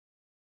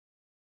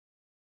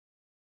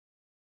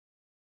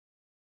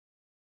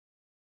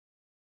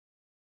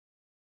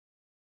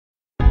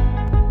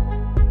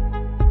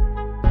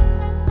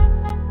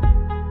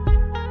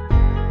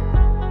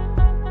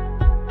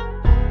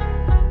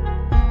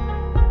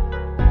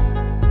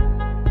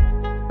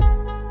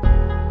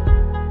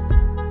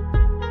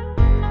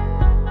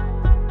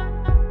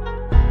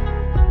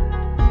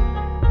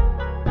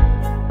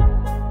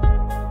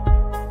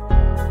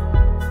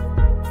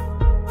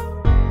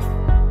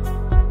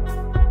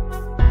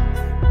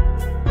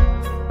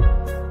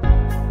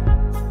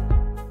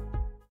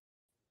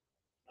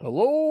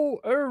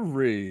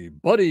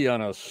everybody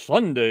on a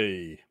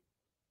Sunday.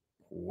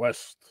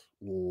 West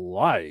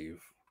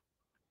Live.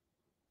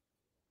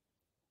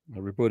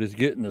 Everybody's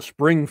getting the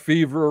spring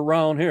fever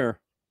around here.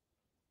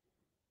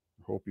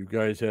 Hope you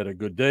guys had a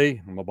good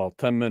day. I'm about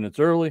 10 minutes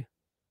early.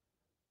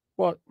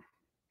 But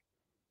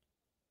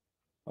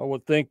I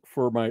would think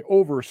for my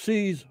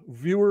overseas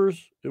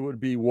viewers, it would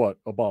be what?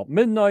 About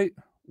midnight,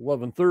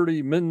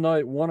 11:30,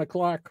 midnight, 1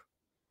 o'clock.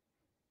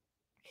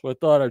 So I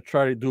thought I'd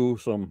try to do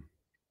some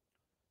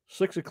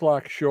 6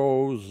 o'clock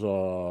shows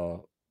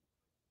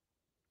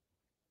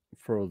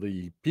for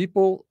the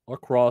people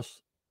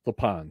across the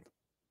pond.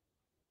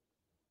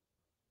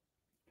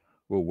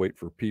 We'll wait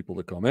for people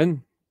to come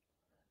in.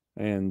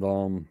 And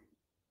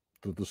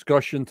the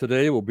discussion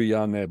today will be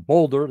on that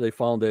boulder. They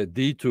found that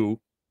D2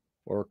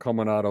 or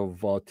coming out of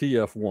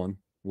TF1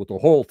 with a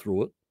hole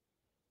through it.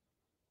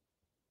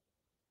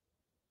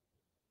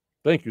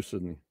 Thank you,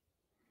 Sydney.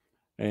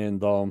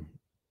 And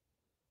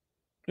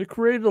it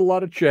created a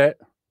lot of chat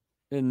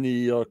in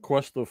the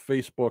Quest of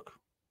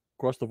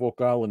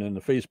Oak Island in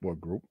the Facebook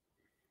group.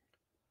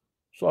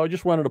 So I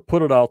just wanted to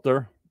put it out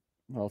there.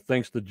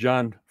 Thanks to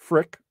John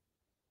Frick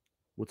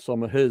with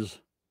some of his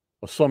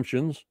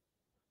assumptions.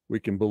 We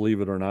can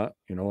believe it or not,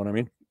 you know what I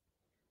mean?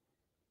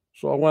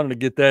 So I wanted to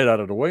get that out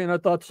of the way, and I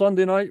thought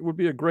Sunday night would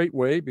be a great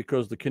way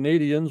because the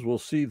Canadians will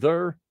see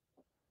their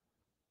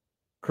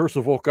Curse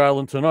of Oak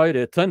Island tonight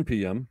at 10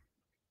 p.m.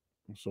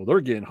 So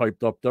they're getting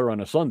hyped up there on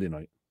a Sunday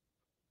night.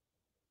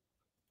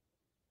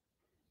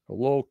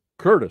 Hello,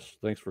 Curtis.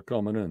 Thanks for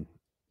coming in.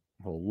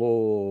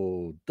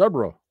 Hello,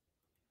 Deborah.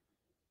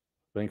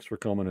 Thanks for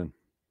coming in.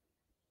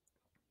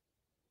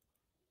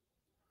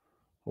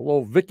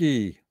 Hello,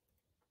 Vicky.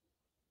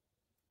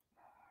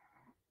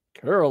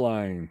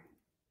 Caroline.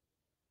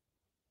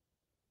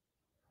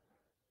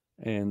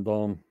 And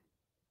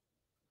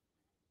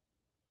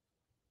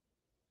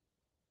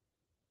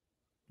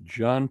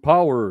John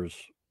Powers.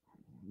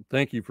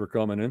 Thank you for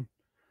coming in.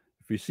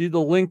 If you see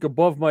the link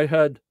above my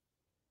head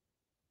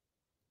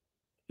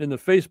in the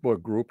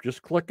Facebook group,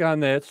 just click on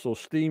that so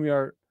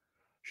StreamYard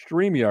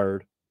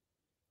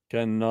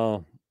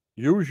can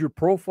use your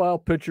profile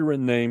picture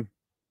and name.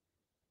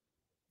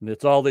 And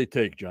that's all they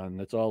take, John.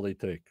 That's all they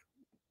take.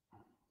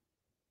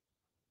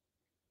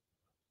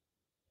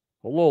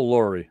 Hello,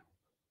 Lori.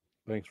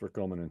 Thanks for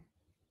coming in.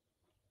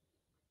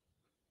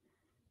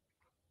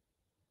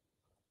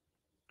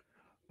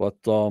 But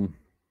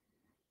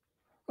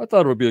I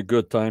thought it would be a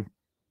good time.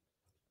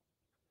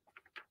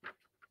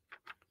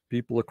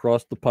 People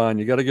across the pond,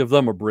 you got to give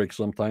them a break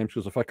sometimes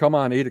because if I come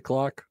on 8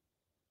 o'clock,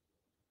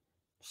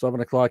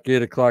 7 o'clock,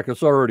 8 o'clock,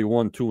 it's already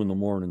 1, 2 in the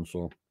morning.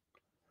 So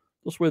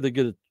this way they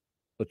get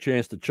a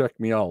chance to check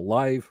me out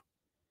live.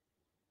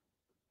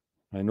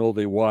 I know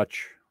they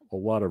watch a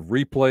lot of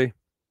replay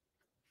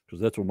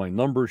because that's what my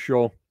numbers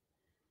show.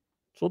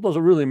 So it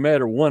doesn't really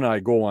matter when I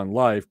go on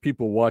live.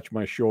 People watch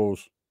my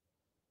shows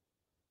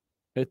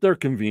at their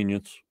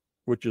convenience,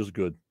 which is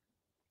good.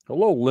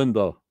 Hello,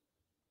 Linda.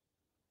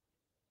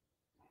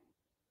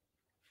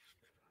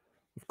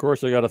 Of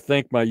course, I got to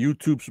thank my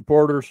YouTube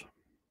supporters.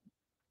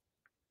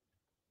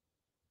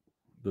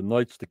 The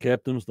Knights, the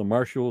Captains, the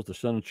Marshals, the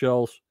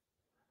Senechels.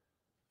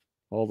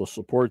 All the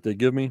support they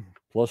give me.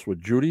 Plus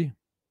with Judy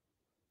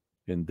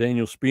and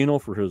Daniel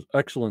Spino for his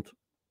excellent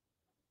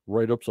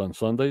write-ups on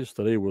Sundays.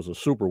 Today was a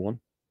super one.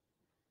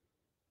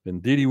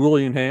 And Dee Dee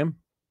Willingham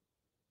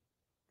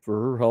for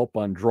her help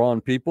on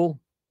drawing people,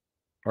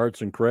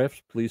 arts and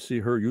crafts. Please see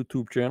her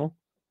YouTube channel.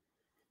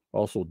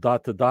 Also,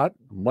 Dot to Dot.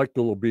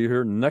 Michael will be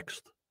here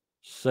next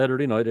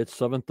Saturday night at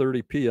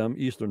 7:30 p.m.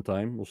 Eastern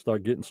Time. We'll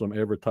start getting some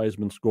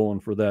advertisements going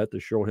for that to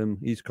show him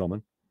he's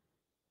coming.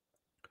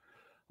 I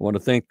want to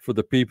thank for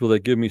the people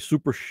that give me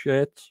super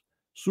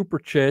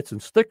chats,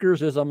 and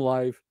stickers as I'm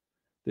live.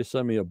 They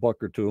send me $1 or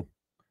 $2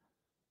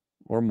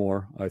 or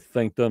more. I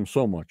thank them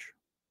so much.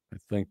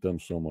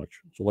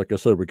 So like I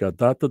said, we got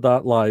Dot to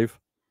Dot live.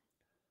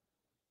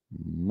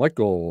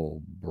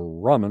 Michael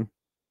Brahman,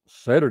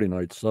 Saturday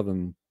night,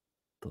 7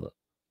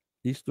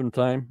 Eastern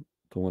Time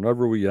to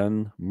whenever we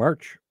end.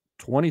 March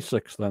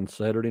 26th on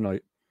Saturday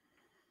night.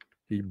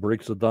 He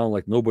breaks it down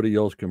like nobody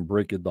else can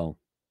break it down.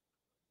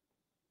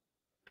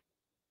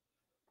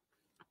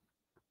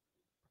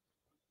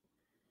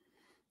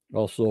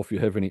 Also, if you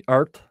have any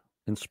art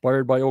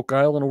inspired by Oak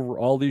Island over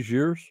all these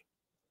years,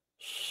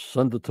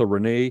 send it to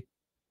Renee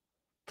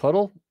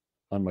Tuttle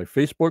on my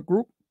Facebook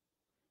group.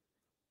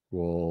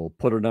 We'll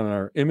put it on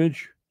our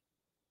image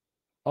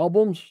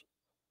albums.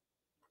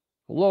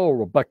 Hello,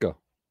 Rebecca.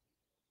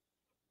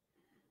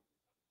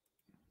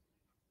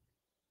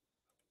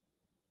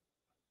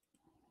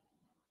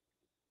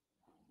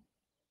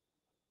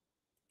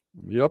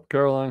 Yep,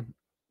 Caroline.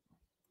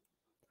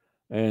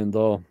 And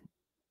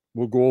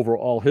we'll go over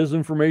all his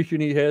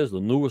information he has, the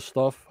newest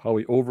stuff, how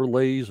he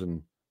overlays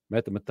and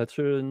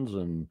mathematicians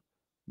and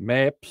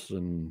maps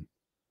and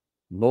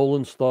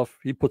Nolan stuff.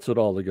 He puts it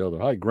all together.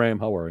 Hi, Graham.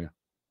 How are you?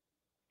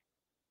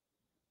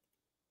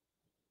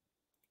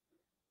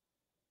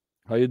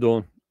 How you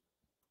doing?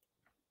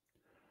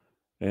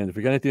 And if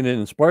you got anything that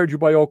inspired you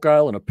by Oak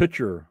Island, a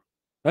picture,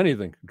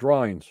 anything,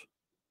 drawings,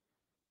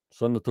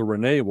 send it to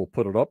Renee. We'll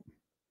put it up. I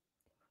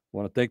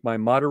want to thank my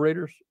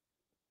moderators.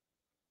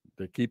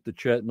 They keep the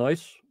chat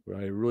nice.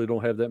 I really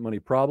don't have that many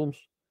problems.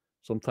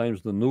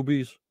 Sometimes the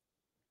newbies,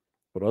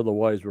 but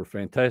otherwise we're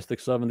fantastic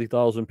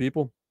 70,000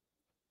 people.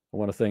 I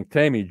want to thank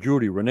Tammy,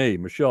 Judy, Renee,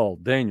 Michelle,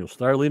 Daniel,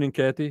 Starlene, and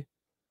Kathy.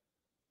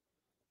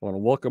 I want to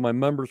welcome my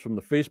members from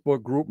the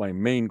Facebook group, my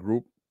main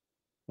group,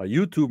 my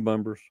YouTube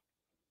members,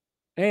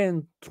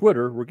 and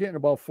Twitter. We're getting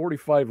about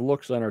 45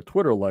 looks on our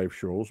Twitter live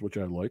shows, which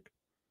I like.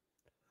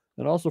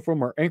 And also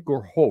from our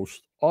Anchor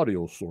host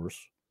audio source,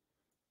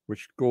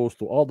 which goes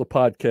to all the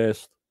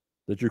podcasts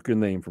that you can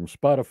name, from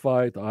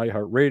Spotify to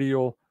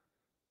iHeartRadio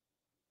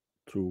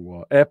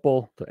to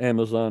Apple to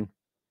Amazon.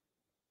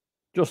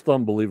 Just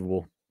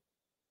unbelievable.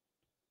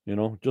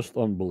 Just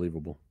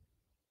unbelievable.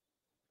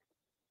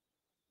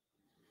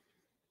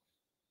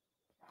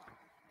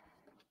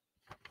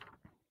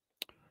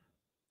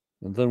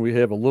 And then we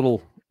have a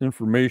little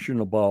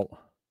information about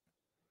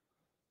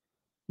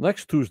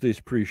next Tuesday's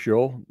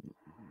pre-show.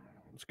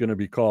 It's going to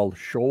be called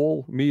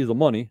Show Me the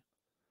Money.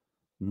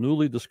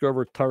 Newly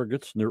discovered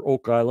targets near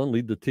Oak Island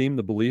lead the team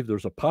to believe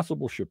there's a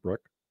possible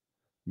shipwreck.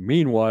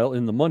 Meanwhile,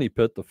 in the money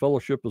pit, the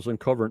fellowship is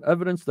uncovering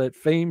evidence that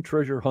famed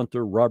treasure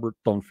hunter Robert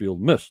Dunfield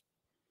missed.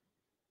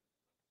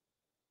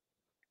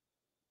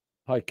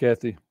 Hi,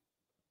 Kathy.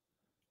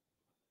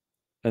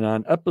 And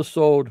on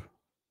episode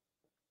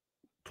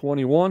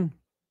 21,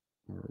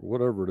 or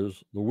whatever it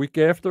is, the week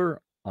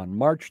after, on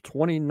March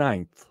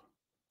 29th,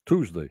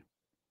 Tuesday,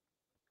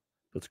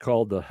 it's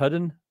called The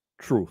Hidden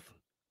Truth.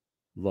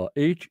 The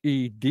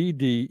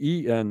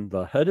Hedden,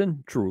 The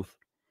Hidden Truth.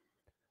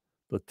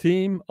 The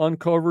team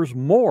uncovers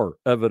more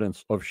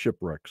evidence of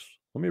shipwrecks.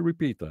 Let me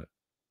repeat that.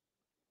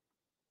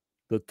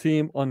 The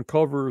team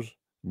uncovers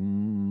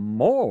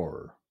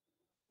more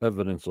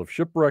evidence of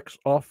shipwrecks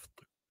off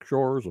the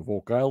shores of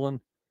Oak Island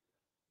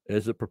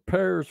as it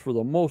prepares for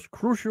the most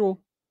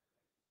crucial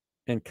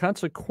and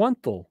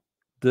consequential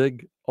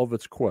dig of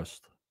its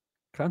quest.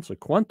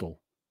 Consequential?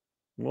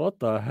 What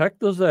the heck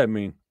does that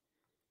mean?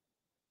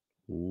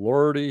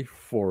 Lordy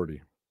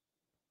 40.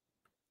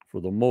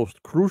 For the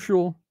most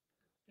crucial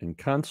and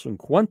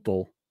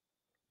consequential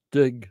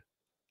dig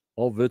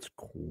of its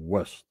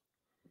quest.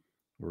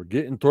 We're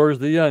getting towards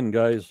the end,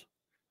 guys.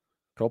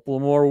 Couple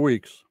of more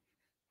weeks.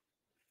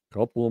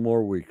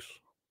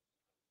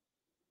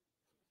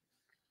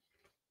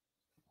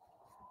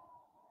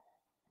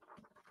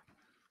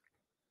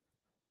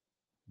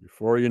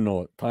 Before you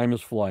know it, time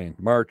is flying.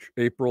 March,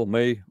 April,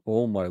 May.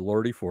 Oh, my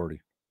lordy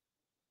 40.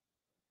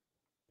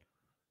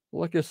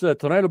 Well, like I said,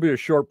 tonight will be a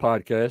short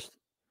podcast,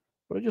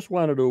 but I just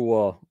wanted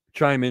to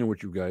chime in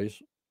with you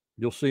guys.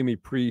 You'll see me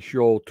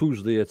pre-show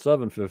Tuesday at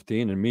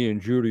 7:15, and me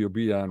and Judy will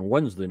be on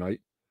Wednesday night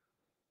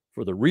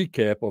for the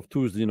recap of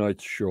Tuesday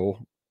night's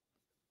show.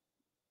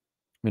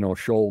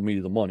 Show Me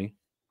the Money.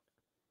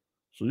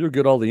 So you'll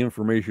get all the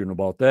information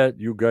about that.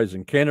 You guys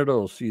in Canada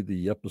will see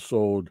the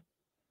episode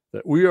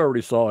that we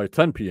already saw at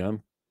 10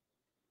 p.m.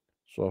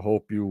 So I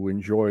hope you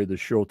enjoy the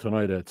show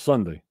tonight at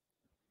Sunday.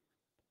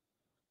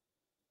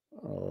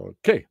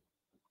 Okay.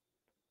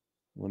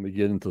 Let me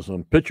get into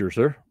some pictures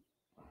here.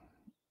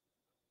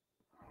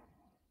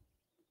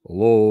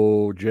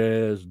 Hello,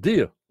 Jazz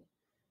Dia.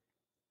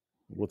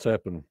 What's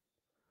happening?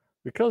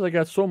 Because I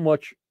got so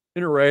much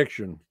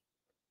interaction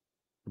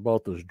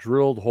about this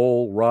drilled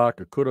hole rock.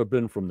 It could have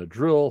been from the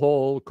drill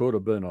hole. It could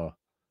have been a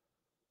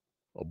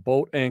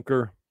boat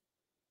anchor.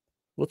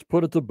 Let's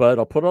put it to bed.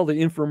 I'll put all the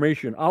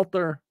information out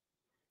there,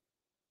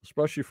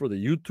 especially for the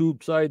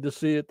YouTube side to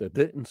see it, that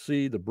didn't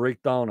see the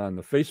breakdown on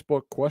the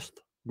Facebook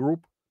Quest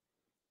group.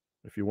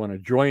 If you want to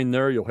join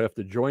there, you'll have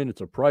to join.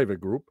 It's a private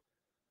group.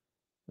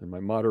 And my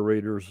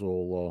moderators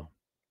will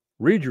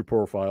read your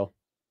profile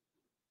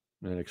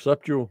and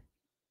accept you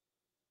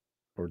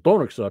or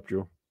don't accept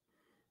you.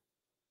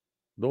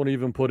 Don't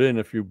even put in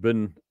if you've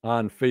been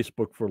on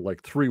Facebook for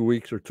like 3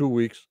 weeks or 2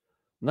 weeks.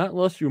 Not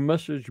unless you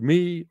message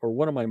me or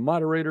one of my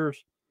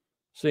moderators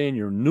saying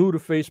you're new to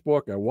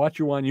Facebook, I watch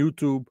you on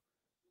YouTube,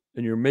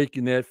 and you're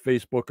making that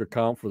Facebook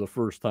account for the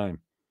first time.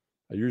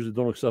 I usually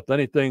don't accept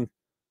anything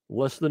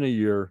less than a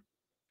year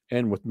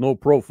and with no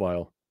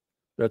profile.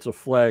 That's a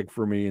flag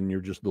for me, and you're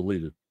just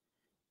deleted.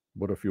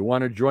 But if you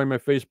want to join my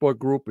Facebook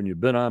group and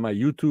you've been on my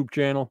YouTube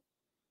channel,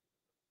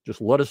 just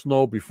let us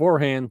know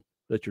beforehand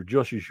that you're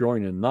just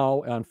joining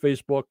now on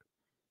Facebook,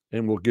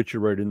 and we'll get you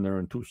right in there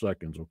in 2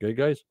 seconds. Okay,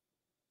 guys?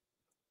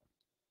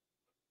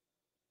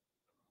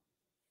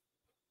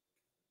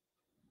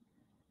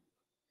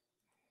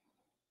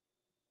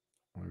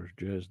 Where's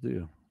Jazz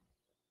Dia?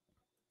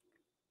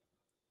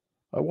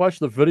 I watched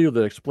the video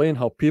that explained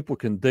how people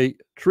can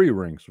date tree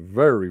rings.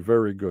 Very,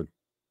 very good.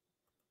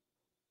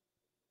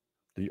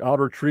 The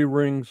outer tree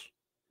rings,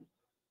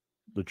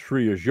 the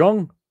tree is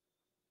young.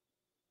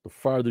 The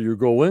farther you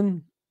go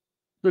in,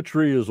 the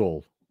tree is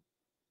old.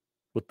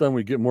 But then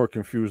we get more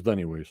confused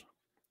anyways.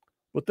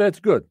 But that's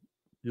good.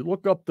 You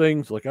look up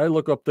things, like I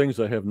look up things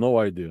I have no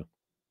idea.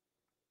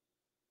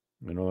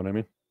 You know what I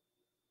mean?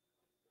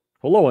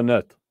 Hello,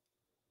 Annette.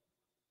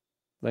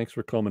 Thanks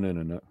for coming in,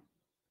 Annette.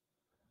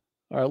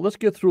 All right, let's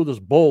get through this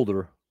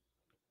boulder.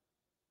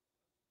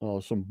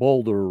 Some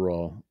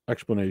boulder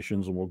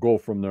explanations, and we'll go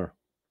from there.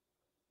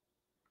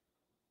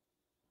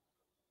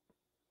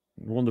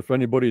 I wonder if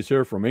anybody's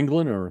here from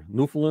England or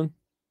Newfoundland.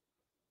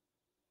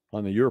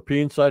 On the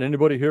European side,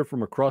 anybody here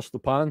from across the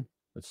pond?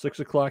 It's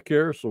 6 o'clock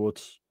here, so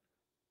it's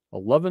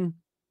 11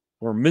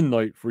 or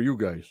midnight for you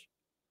guys.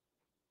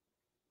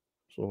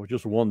 So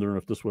just wondering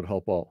if this would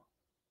help out.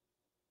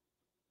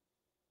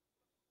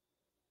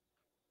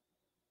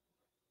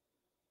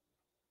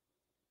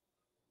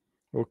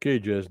 Okay,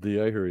 Jazz D,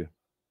 I hear you.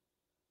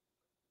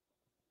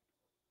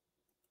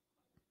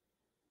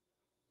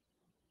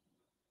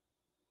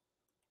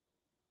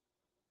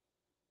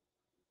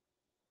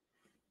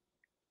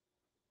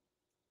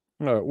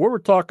 All right, what we're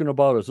talking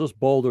about is this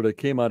boulder that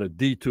came out of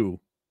D2,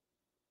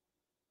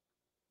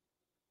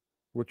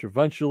 which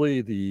eventually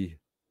the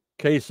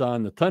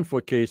caisson, the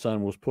 10-foot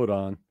caisson, was put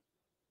on.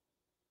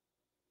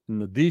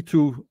 And the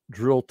D2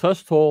 drill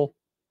test hole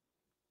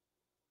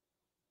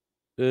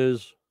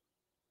is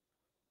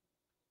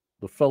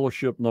the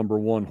Fellowship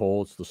 #1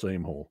 hole. It's the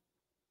same hole.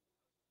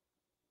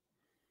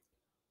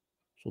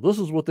 So this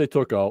is what they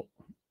took out,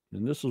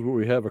 and this is where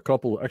we have a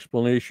couple of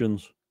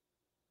explanations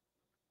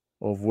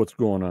of what's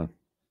going on.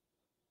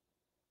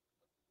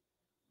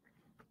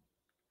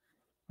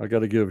 I got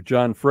to give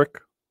John Frick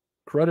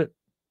credit.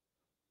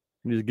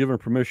 He's given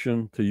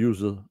permission to use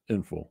the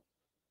info.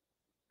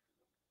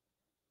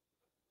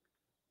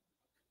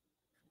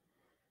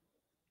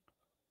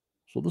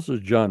 So this is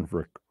John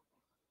Frick.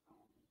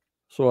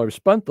 So I've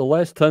spent the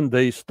last 10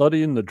 days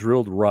studying the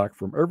drilled rock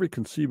from every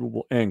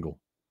conceivable angle.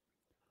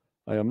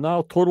 I am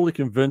now totally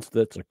convinced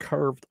that it's a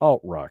carved out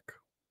rock.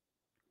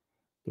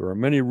 There are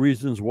many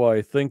reasons why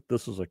I think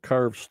this is a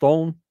carved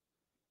stone,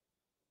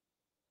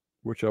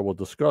 which I will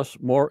discuss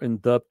more in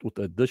depth with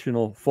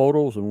additional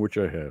photos, in which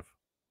I have.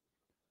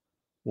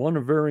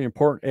 One very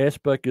important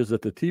aspect is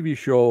that the TV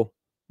show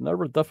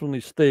never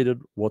definitely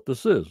stated what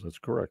this is. That's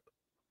correct.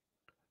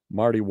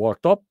 Marty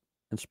walked up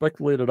and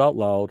speculated out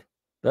loud,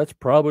 that's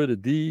probably the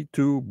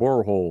D2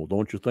 borehole,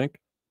 don't you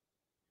think?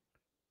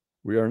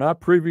 We are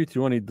not privy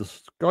to any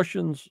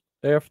discussions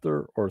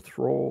after or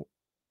thorough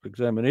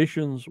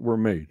examinations were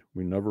made.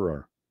 We never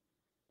are.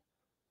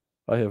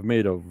 I have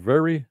made a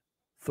very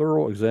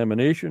thorough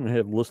examination and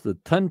have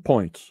listed 10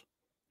 points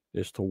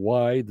as to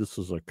why this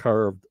is a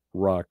carved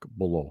rock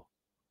below.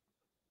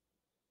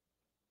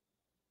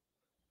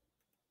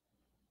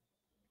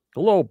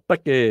 Hello,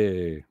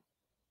 Becky.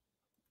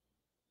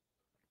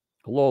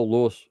 Hello,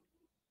 Lewis.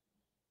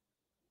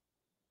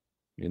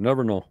 You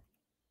never know.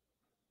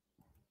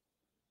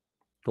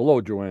 Hello,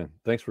 Joanne.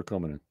 Thanks for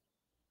coming in.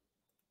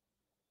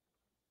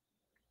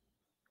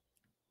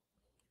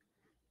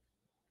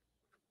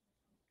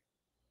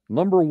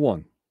 Number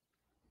 1.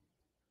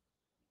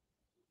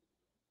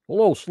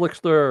 Hello,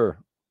 Slickster.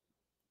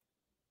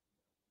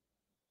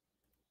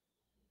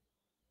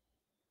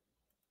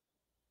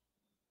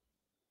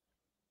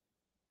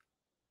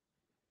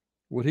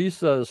 What he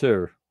says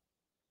here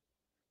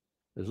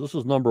is this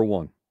is number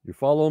 1. You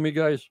follow me,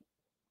 guys?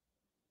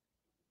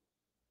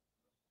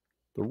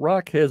 The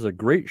rock has a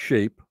great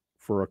shape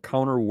for a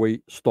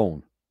counterweight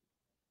stone.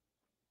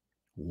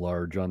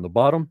 Large on the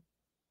bottom,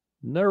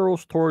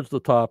 narrows towards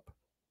the top,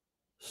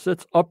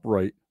 sits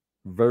upright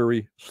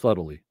very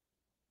steadily.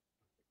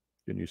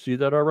 Can you see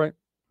that all right?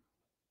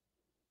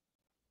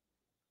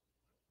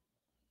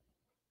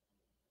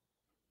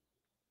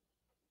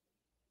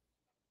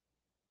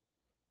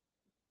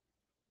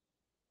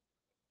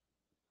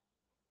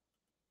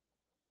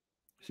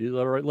 See that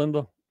all right,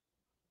 Linda?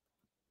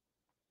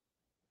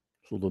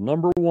 So the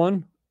number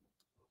 1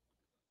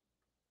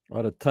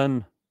 out of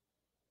 10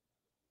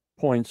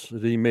 points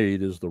that he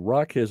made is the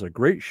rock has a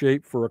great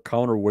shape for a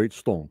counterweight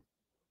stone,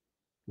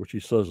 which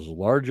he says is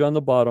large on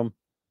the bottom,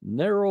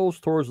 narrows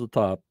towards the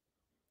top,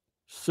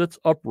 sits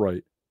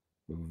upright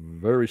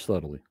very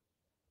steadily.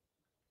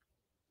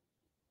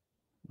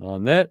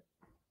 On that,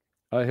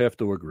 I have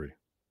to agree.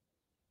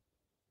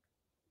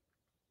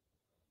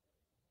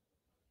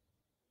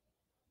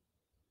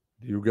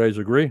 Do you guys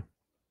agree?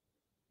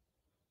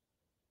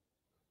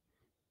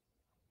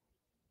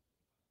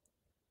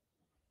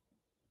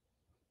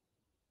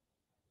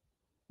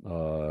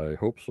 I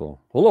hope so.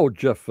 Hello,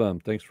 Jeff M.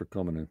 Thanks for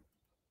coming in.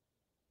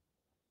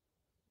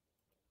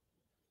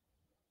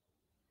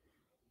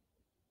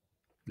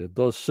 It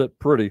does sit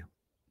pretty.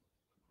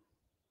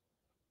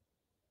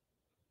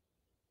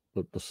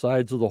 But the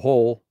sides of the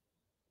hole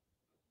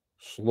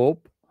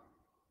slope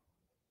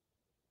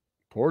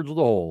towards the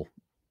hole.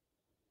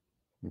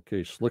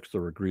 Okay,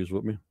 Slickster agrees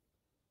with me.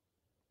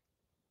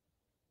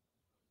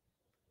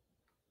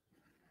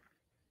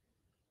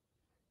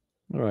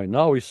 All right,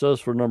 now he says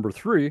for number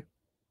 3,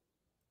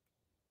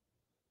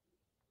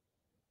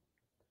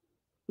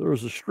 there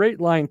is a straight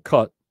line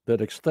cut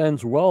that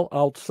extends well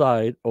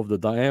outside of the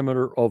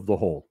diameter of the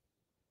hole.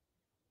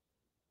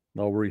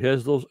 Now, where he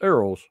has those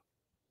arrows,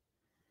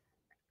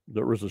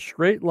 there is a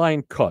straight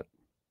line cut.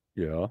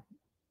 Yeah.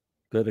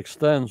 that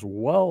extends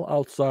well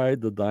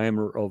outside the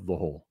diameter of the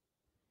hole.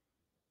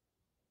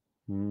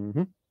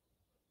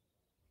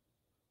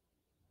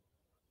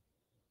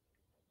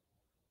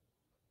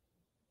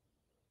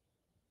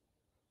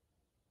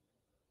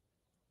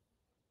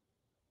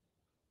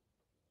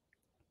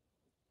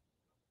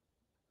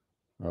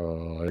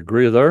 I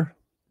agree there.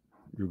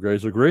 You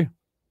guys agree?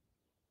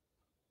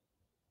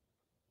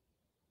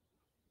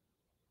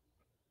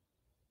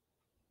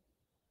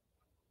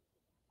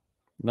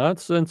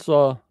 Not since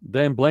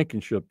Dan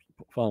Blankenship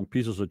found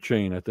pieces of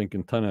chain, I think,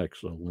 in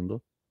 10X,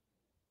 Linda.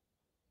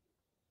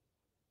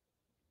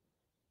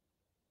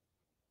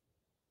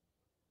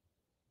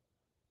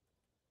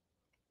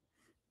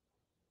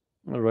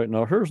 All right,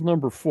 now here's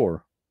number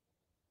 4.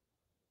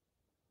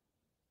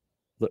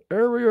 The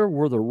area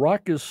where the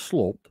rock is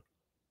sloped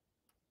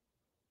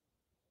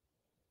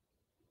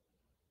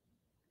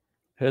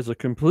has a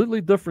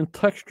completely different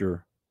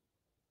texture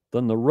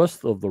than the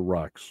rest of the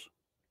rocks.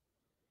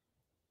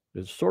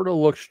 It sort of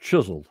looks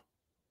chiseled.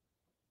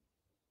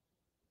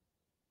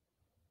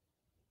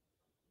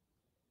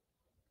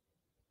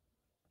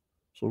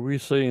 So we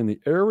say in the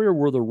area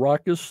where the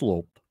rock is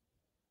sloped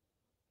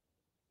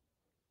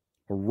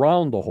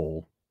around the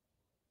hole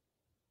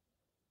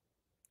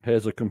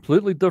has a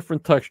completely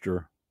different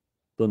texture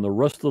than the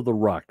rest of the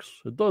rocks.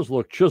 It does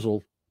look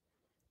chiseled,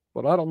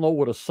 but I don't know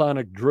what a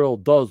sonic drill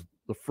does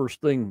the first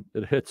thing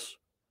it hits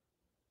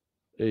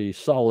a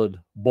solid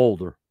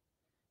boulder.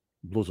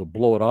 Does it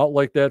blow it out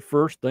like that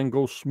first, then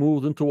go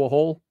smooth into a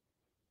hole?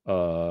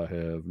 I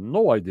have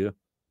no idea.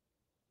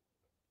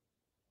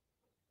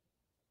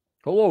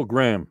 Hello,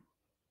 Graham.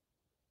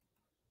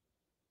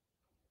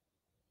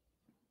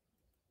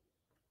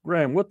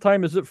 Graham, what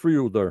time is it for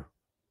you there?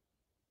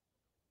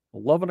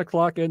 11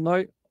 o'clock at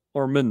night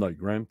or midnight,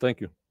 Graham?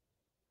 Thank you.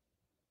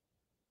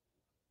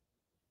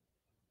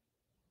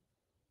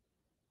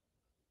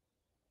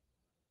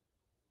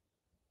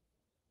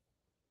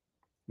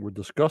 We're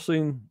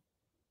discussing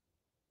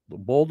the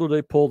boulder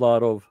they pulled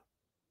out of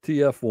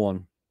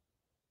TF1.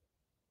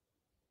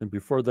 And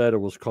before that, it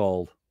was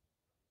called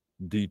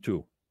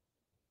D2.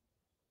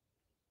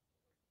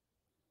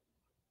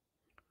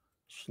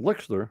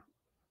 Slickster,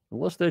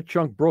 unless that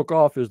chunk broke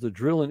off as the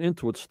drilling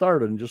into it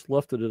started and just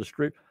left it at a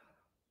straight.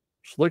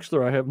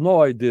 Slickster, I have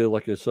no idea,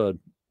 like I said,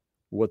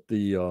 what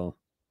the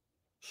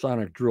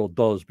sonic drill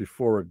does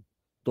before it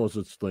does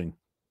its thing.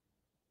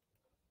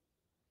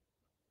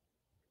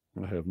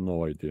 I have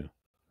no idea.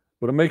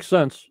 But it makes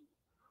sense.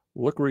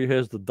 Look where he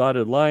has the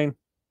dotted line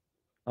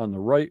on the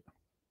right.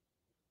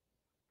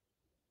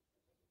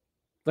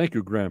 Thank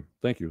you, Graham.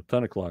 Thank you.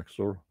 10 o'clock.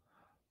 So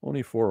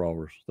only 4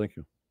 hours. Thank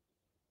you.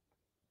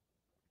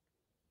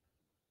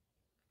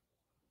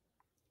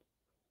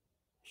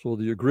 So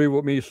do you agree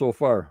with me so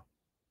far?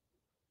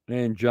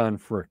 And John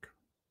Frick.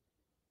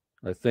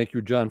 I thank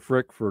you, John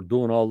Frick, for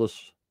doing all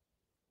this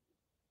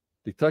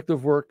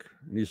detective work.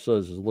 And he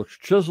says it looks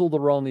chiseled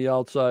around the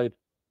outside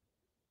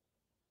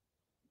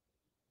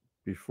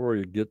before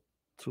you get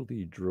to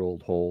the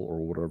drilled hole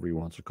or whatever he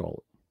wants to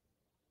call it.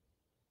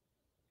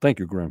 Thank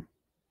you, Graham.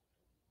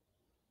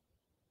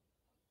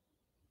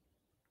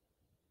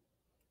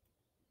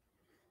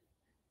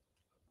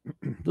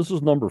 This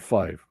is number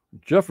 5.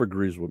 Jeff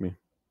agrees with me.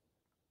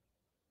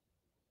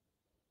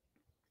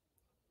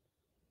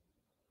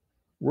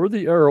 Where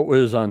the arrow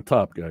is on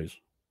top, guys,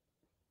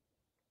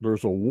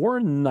 there's a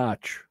worn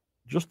notch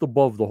just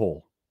above the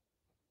hole.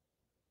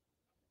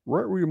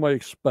 Right where you might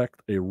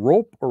expect a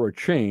rope or a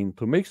chain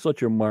to make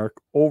such a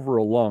mark over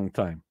a long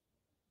time.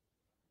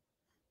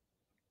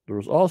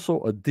 There's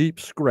also a deep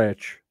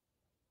scratch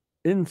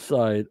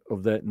inside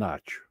of that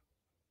notch.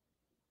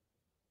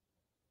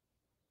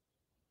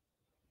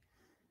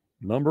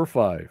 Number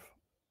 5.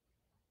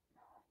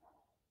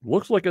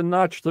 Looks like a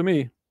notch to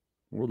me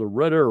where the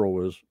red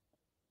arrow is.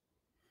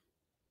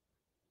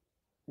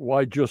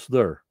 Why just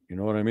there? You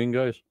know what I mean,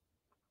 guys?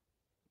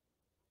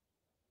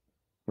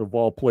 Of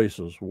all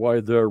places, why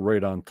there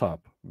right on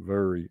top?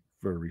 Very,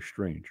 very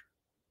strange.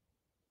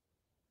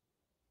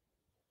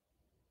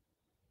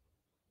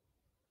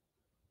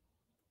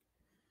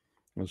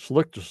 And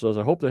Slick just says,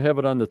 I hope they have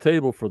it on the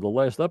table for the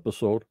last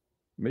episode.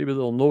 Maybe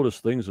they'll notice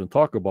things and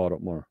talk about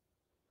it more.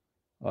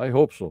 I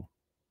hope so.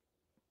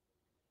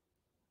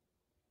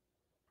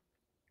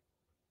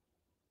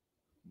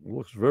 It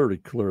looks very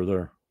clear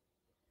there.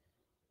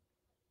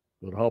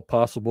 But how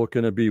possible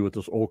can it be with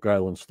this Oak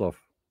Island stuff?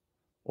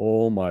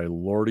 Oh, my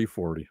lordy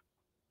 40.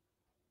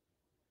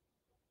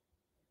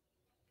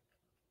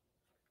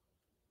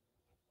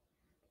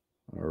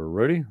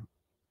 Alrighty.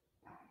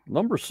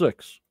 Number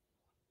 6.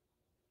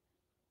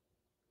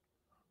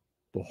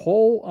 The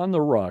hole on the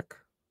rock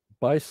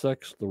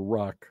bisects the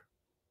rock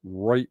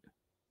right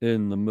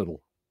in the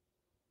middle.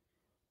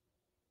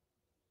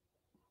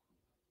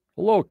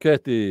 Hello,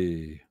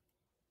 Kathy.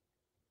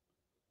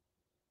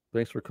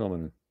 Thanks for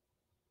coming in.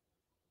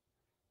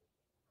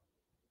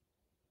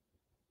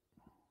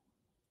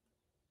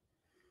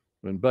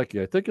 And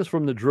Becky, I think it's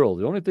from the drill.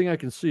 The only thing I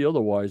can see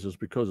otherwise is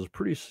because it's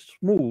pretty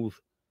smooth,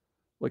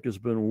 like it's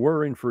been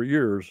wearing for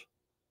years.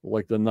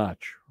 like the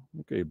notch.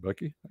 Okay,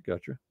 Becky, I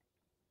got you.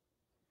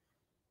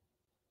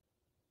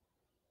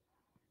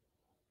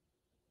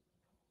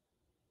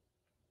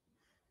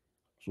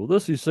 So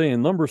this he's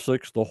saying number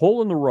 6, the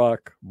hole in the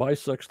rock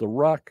bisects the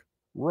rock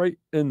right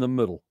in the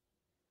middle.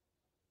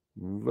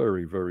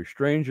 Very, very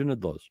strange, and it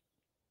does.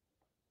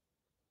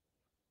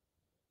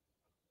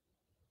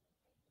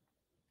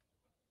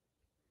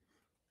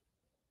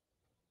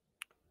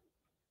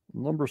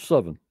 Number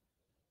 7,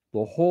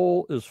 the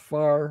hole is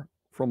far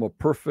from a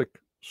perfect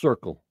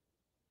circle.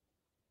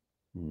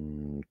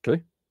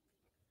 Okay.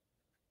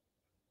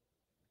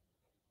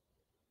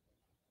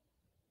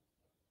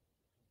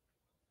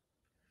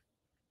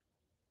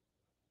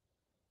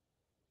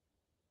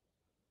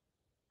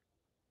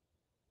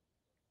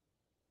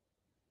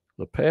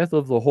 The path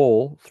of the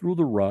hole through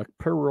the rock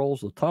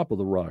parallels the top of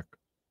the rock,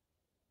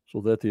 so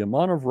that the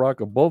amount of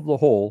rock above the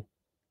hole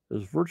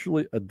is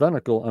virtually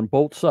identical on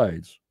both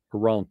sides,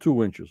 around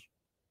 2 inches.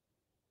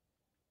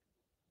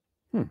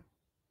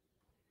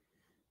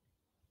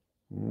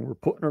 We're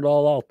putting it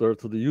all out there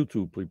to the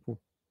YouTube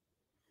people.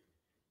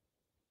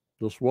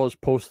 This was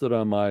posted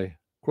on my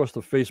Questa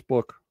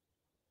Facebook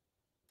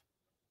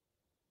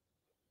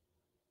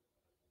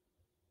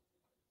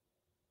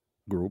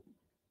group.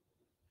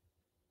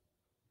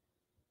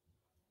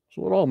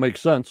 So it all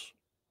makes sense.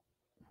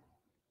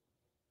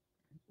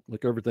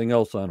 Like everything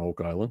else on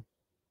Oak Island.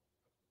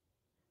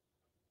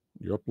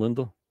 Yep,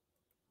 Linda.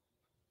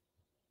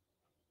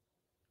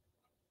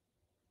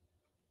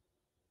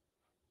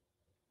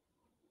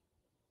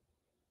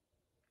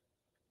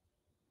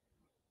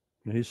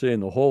 And he's saying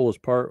the hole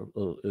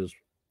is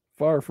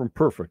far from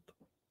perfect,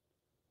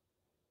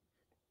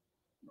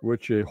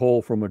 which a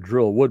hole from a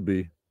drill would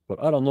be.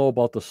 But I don't know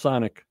about the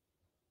sonic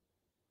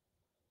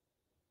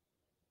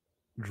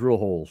drill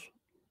holes.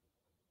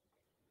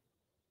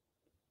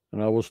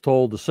 And I was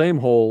told the same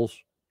holes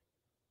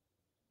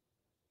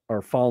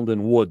are found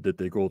in wood that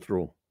they go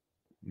through.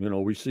 You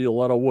know, we see a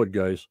lot of wood,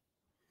 guys.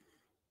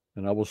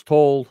 And I was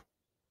told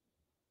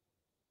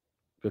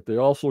that they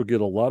also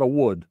get a lot of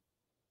wood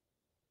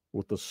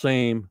with the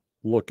same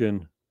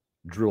looking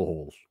drill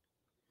holes.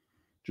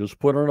 Just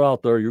putting it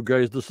out there. You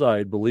guys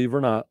decide, believe or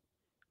not.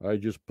 I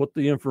just put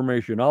the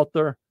information out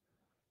there.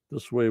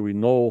 This way we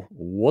know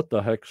what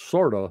the heck,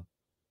 sort of,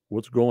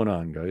 what's going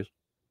on, guys.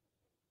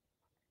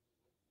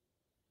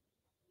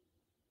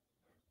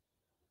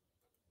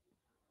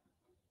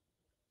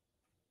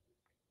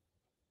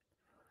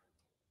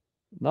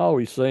 Now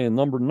he's saying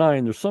number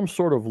 9, there's some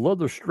sort of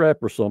leather strap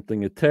or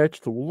something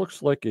attached to what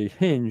looks like a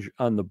hinge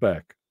on the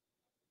back.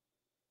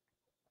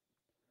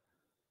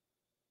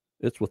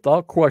 It's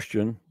without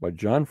question, by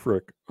John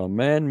Frick, a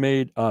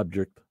man-made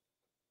object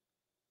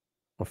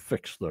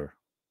affixed there.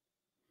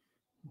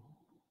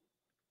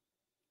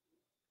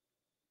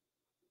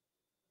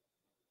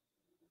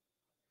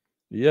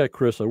 Yeah,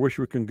 Chris, I wish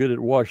we can get it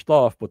washed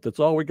off, but that's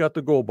all we got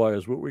to go by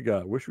is what we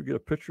got. Wish we get a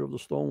picture of the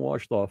stone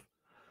washed off.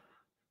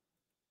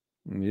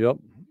 Yep,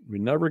 we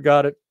never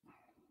got it.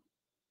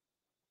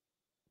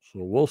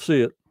 So we'll see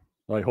it,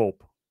 I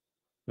hope.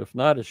 If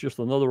not, it's just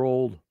another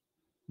old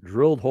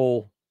drilled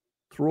hole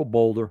through a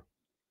boulder.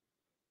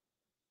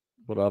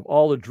 But of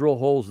all the drill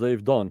holes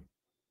they've done,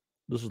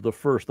 this is the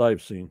first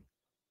I've seen.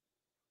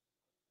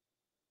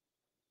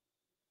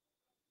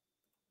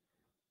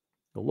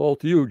 Hello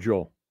to you,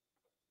 Joe.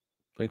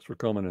 Thanks for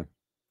coming in.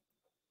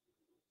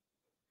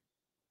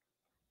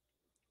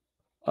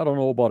 I don't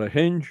know about a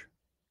hinge,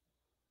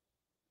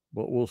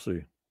 but we'll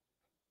see.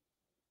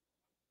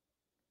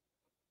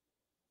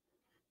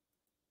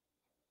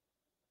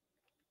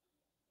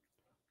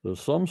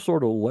 There's some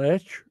sort of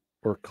latch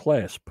or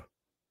clasp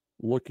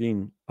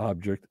looking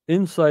object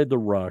inside the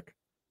rock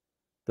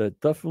that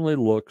definitely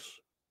looks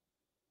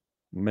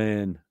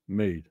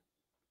man-made.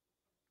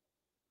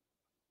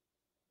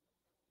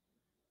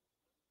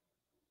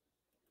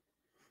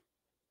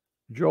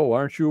 Joe,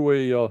 aren't you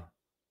a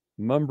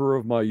member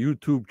of my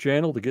YouTube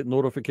channel to get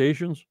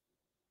notifications?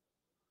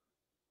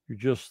 You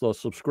just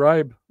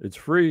subscribe. It's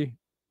free.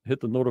 Hit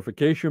the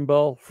notification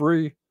bell.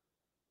 Free.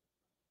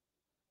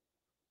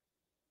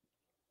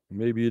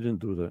 Maybe you didn't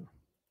do that.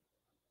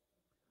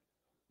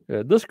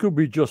 Yeah, this could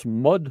be just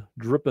mud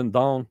dripping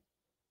down.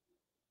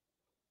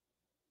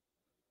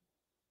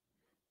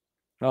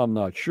 I'm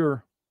not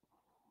sure.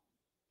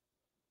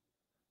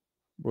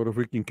 But if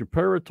we can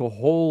compare it to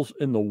holes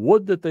in the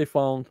wood that they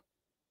found,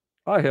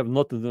 I have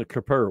nothing to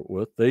compare it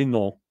with. They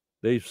know.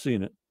 They've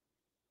seen it.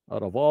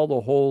 Out of all the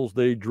holes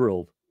they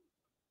drilled,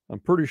 I'm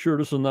pretty sure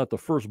this is not the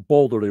first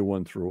boulder they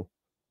went through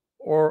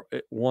or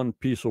one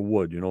piece of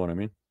wood. You know what I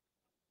mean?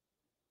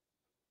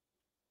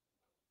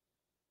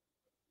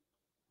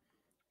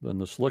 Then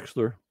the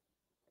slickster.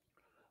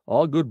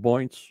 All good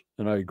points,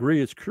 and I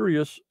agree it's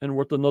curious and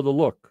worth another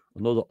look.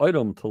 Another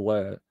item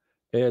to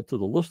add to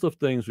the list of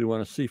things we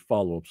want to see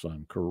follow-ups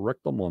on.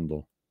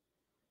 Correctamundo.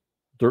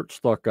 Dirt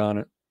stuck on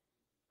it.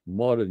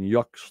 Mud and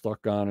yuck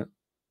stuck on it.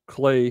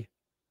 Clay,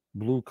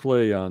 blue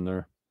clay on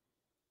there.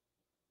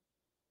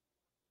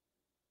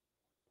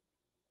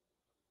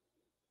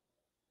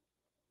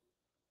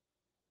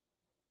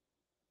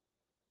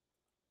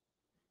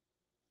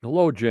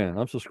 Hello, Jan.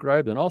 I'm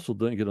subscribed and also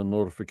didn't get a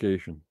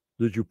notification.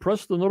 Did you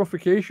press the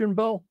notification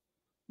bell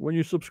when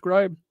you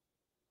subscribed?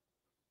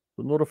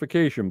 The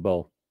notification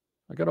bell.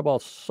 I got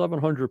about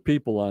 700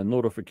 people on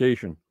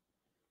notification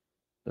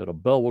that a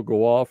bell will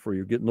go off or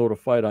you get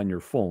notified on your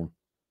phone.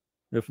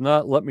 If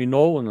not, let me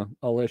know and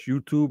I'll ask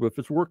YouTube if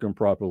it's working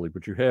properly,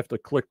 but you have to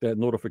click that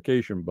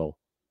notification bell.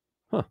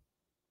 Huh.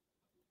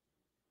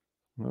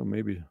 Well,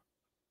 maybe.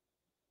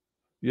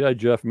 Yeah,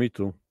 Jeff, me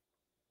too.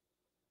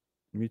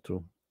 Me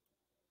too.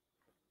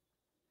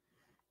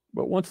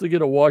 But once they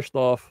get it washed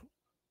off,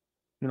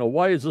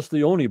 why is this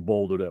the only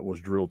boulder that was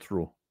drilled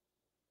through?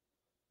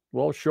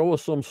 Well, show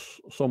us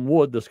some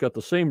wood that's got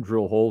the same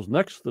drill holes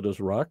next to this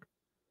rock.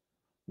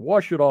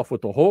 Wash it off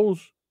with the hose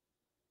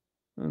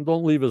and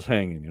don't leave us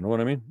hanging. You know what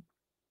I mean?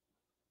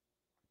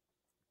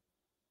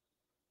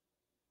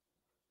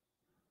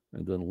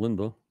 And then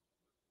Linda.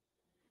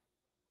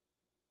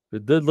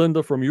 It did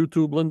Linda from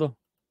YouTube, Linda?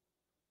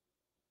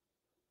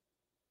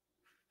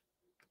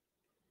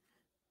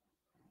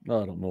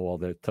 I don't know all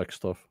that tech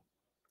stuff.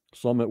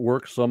 Some it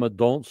works, some it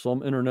don't. Some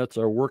internets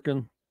are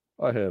working.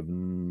 I have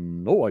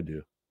no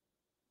idea.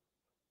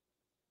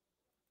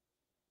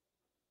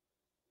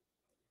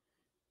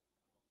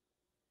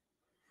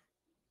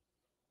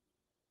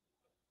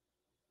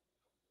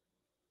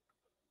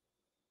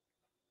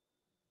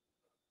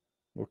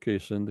 Okay,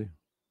 Cindy.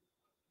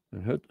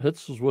 And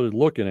this is what it's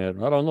looking at.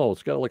 I don't know.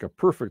 It's got like a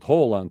perfect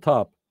hole on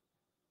top.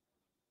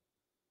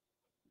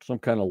 Some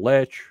kind of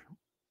latch.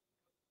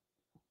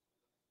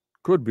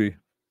 Could be.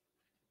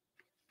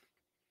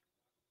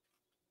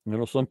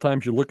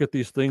 Sometimes you look at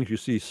these things, you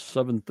see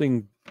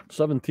 17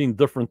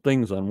 different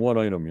things on one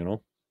item,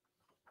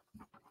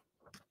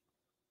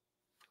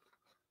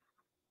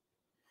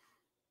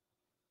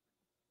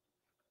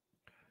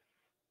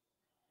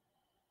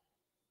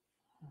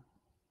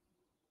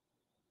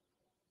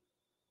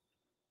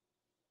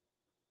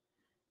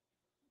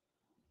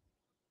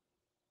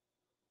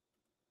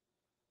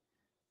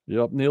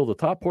 Yep, Neil, the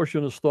top portion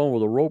of the stone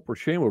with a rope or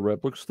chain would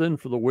wrap looks thin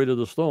for the weight of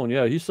the stone.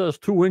 Yeah, he says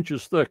 2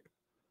 inches thick.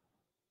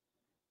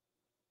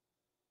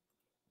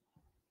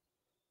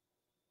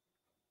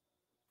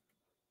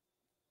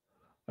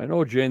 I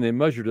know, Jane, they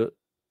measured it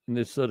and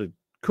they said it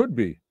could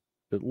be.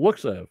 It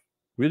looks as.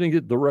 We didn't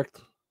get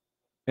direct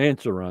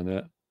answer on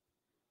that.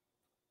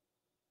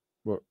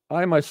 But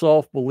I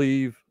myself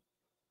believe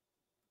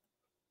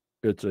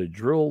it's a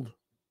drilled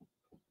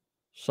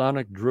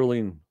sonic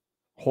drilling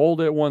hole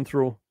that went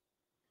through.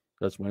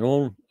 That's my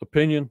own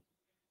opinion.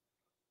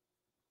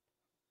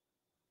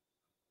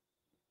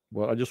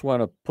 Well, I just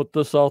want to put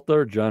this out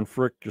there. John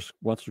Frick just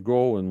wants to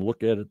go and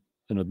look at it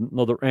in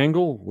another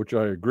angle, which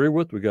I agree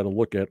with. We got to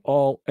look at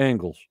all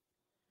angles.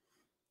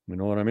 You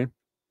know what I mean?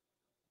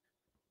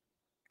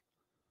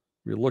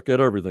 We look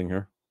at everything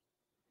here.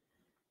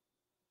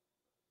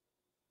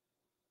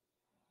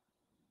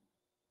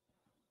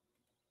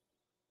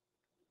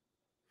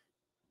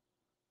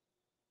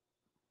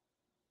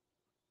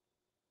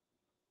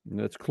 And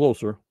that's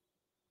closer.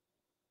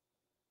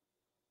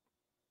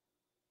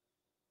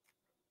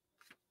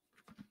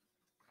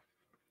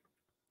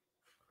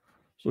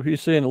 So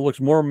he's saying it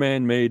looks more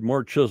man-made,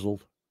 more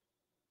chiseled.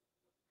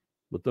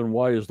 But then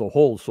why is the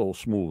hole so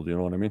smooth? You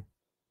know what I mean?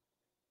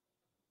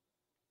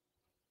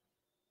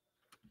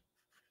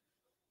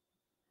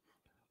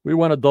 We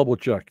want to double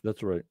check.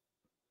 That's right.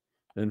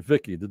 And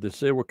Vicky, did they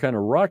say what kind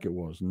of rock it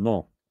was?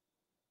 No.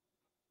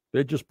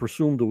 They just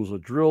presumed it was a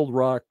drilled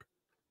rock.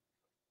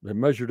 They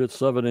measured it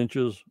 7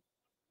 inches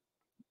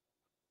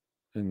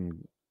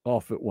and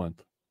off it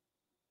went.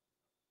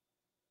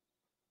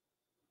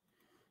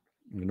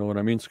 You know what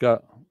I mean,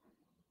 Scott?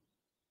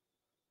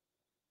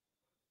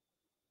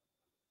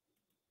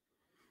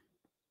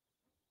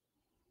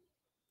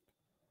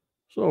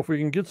 So if we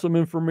can get some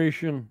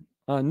information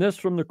on this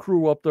from the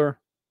crew up there,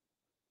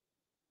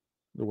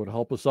 that would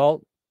help us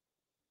out.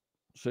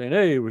 Saying,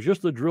 hey, it was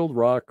just a drilled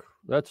rock.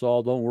 That's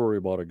all. Don't worry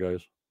about it,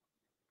 guys.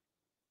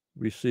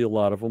 We see a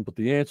lot of them. But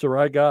the answer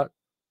I got,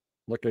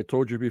 like I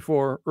told you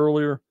before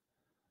earlier,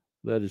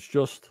 that is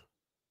just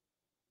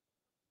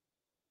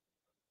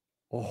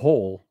a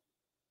hole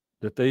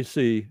that they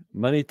see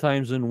many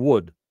times in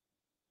wood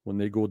when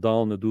they go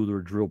down to do their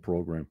drill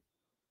program.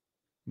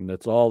 And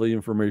that's all the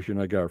information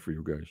I got for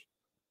you guys.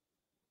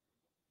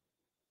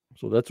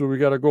 So that's what we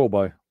got to go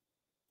by.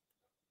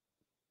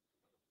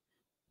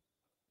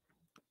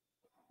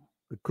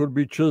 It could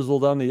be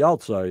chiseled on the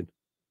outside,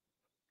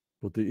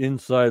 but the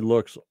inside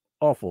looks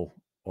awful,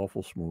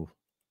 awful smooth.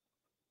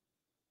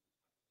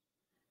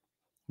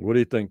 What do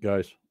you think,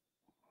 guys?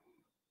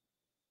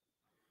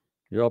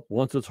 Yep,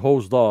 once it's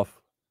hosed off,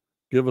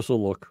 give us a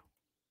look.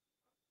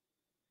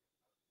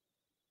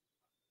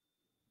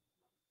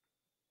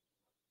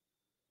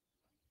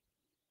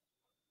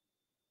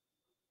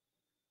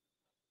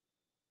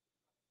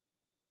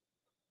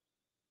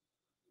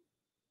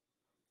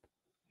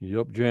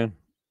 Yep, Jan.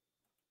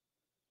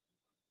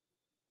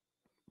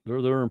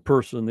 They're there in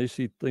person. They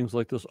see things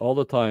like this all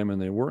the time,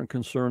 and they weren't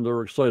concerned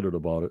or excited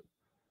about it.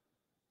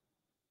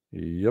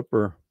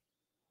 Yepper.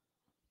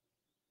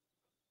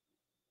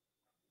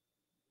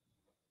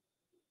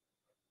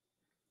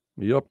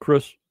 Yup,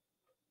 Chris.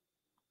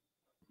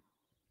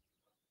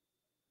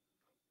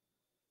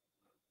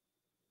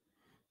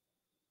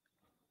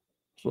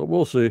 So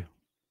we'll see.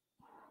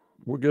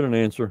 We'll get an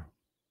answer.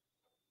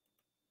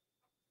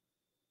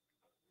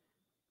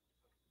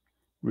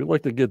 We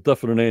like to get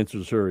definite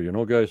answers here, you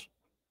know, guys.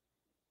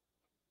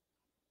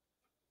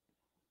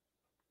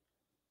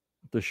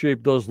 The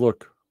shape does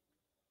look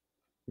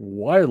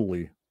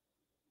wildly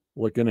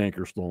like an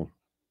anchor stone.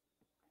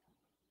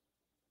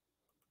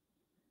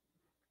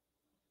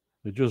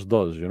 It just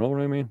does, you know what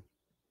I mean?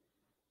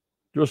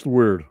 Just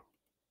weird.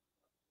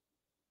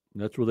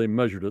 That's where they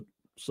measured it,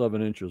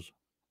 7 inches.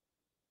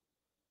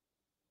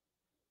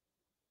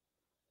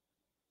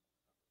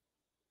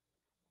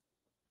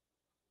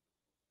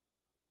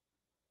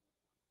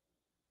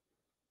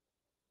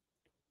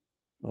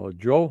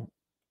 Joe,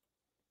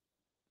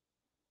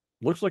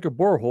 looks like a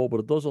borehole, but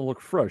it doesn't look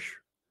fresh.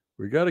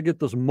 We got to get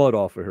this mud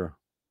off of here.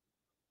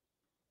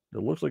 It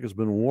looks like it's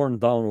been worn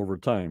down over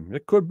time.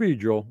 It could be,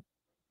 Joe.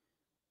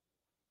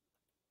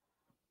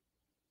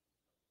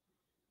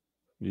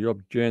 Yup,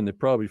 Jan, they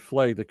probably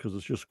flagged it because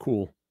it's just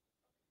cool.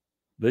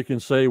 They can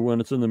say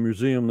when it's in the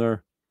museum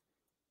there,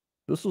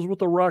 this is what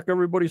the rock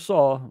everybody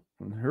saw,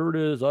 and here it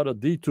is out of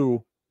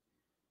D2.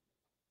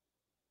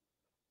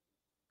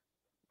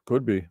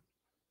 Could be.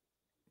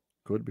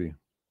 Could be.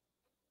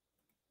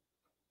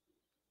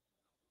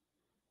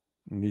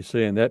 And he's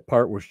saying that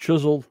part was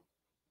chiseled.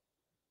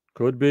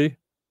 Could be.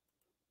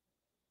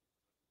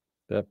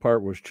 That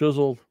part was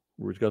chiseled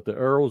where it's got the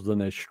arrows, then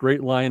that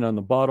straight line on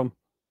the bottom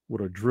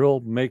with a drill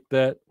make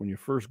that when you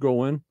first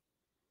go in.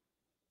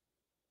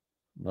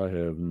 I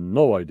have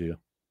no idea.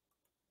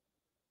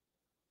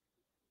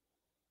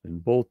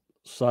 And both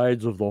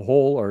sides of the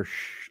hole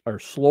are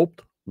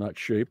sloped, not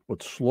shaped,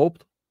 but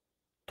sloped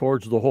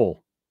towards the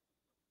hole.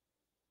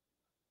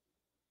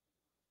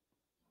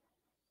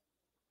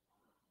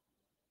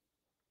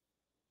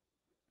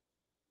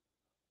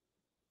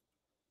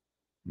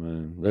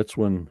 Man, that's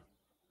when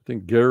I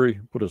think Gary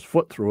put his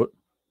foot through it.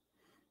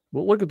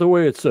 But look at the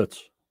way it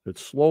sits.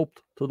 It's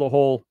sloped to the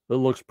hole. It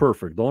looks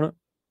perfect, don't it?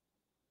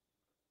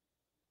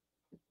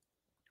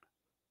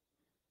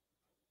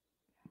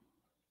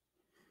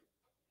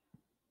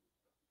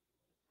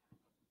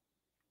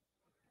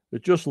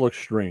 It just looks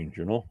strange,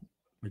 you know?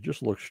 It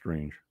just looks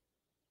strange.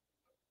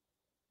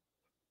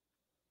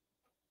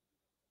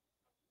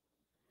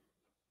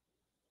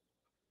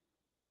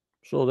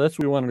 So that's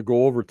what we wanted to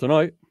go over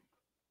tonight.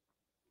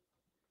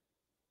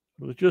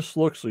 But it just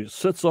looks like it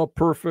sits up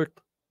perfect.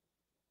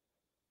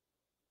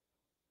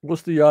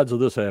 What's the odds of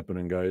this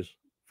happening, guys?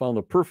 Found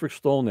a perfect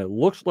stone that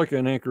looks like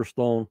an anchor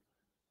stone.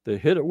 They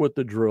hit it with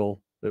the drill.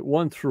 It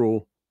went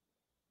through.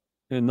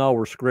 And now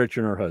we're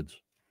scratching our heads.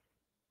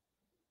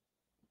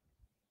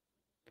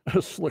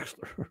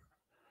 Slickster.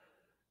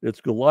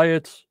 It's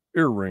Goliath's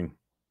earring.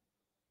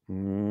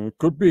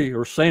 Could be.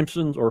 Or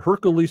Samson's or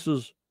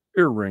Hercules'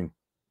 earring.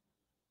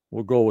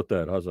 We'll go with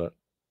that. How's that?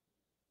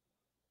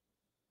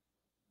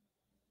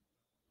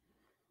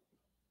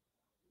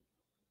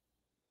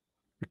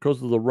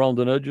 Because of the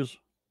rounded edges,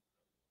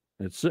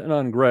 it's sitting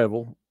on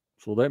gravel,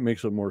 so that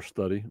makes it more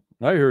steady.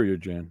 I hear you,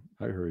 Jan.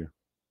 I hear you.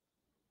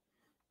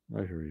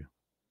 I hear you.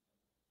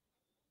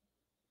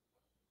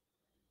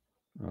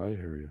 I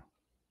hear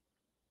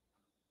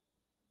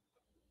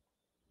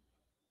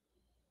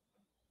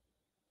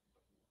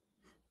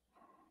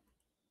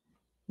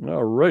you.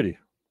 All righty.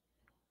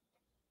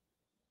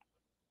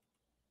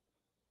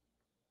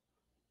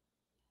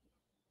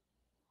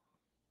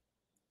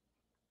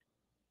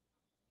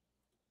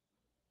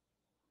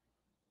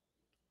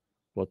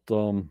 But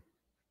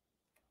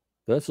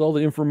that's all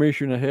the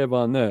information I have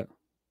on that.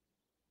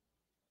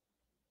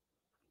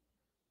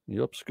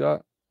 Yep,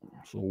 Scott.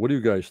 So what do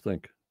you guys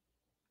think?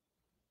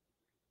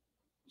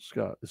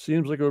 Scott, it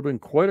seems like it would have been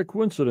quite a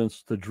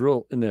coincidence to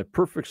drill in that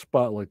perfect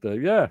spot like that.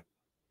 Yeah,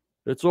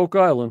 it's Oak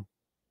Island.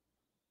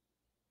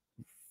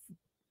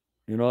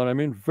 You know what I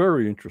mean?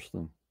 Very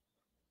interesting.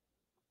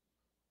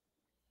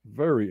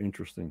 Very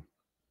interesting.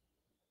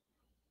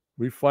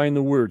 We find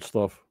the weird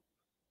stuff.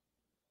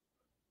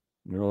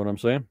 You know what I'm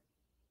saying?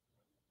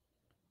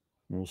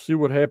 We'll see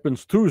what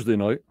happens Tuesday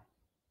night.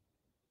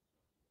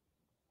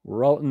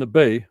 We're out in the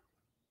bay.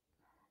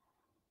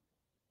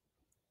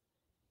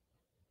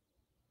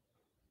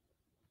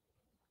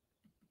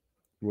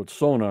 With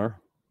sonar.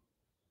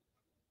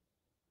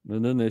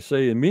 And then they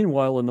say, and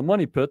meanwhile, in the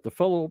money pit, the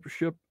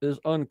fellowship is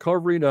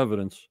uncovering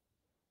evidence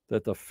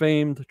that the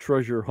famed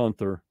treasure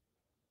hunter,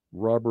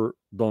 Robert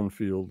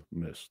Dunfield,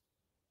 missed.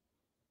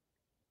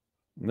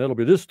 And that'll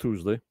be this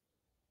Tuesday.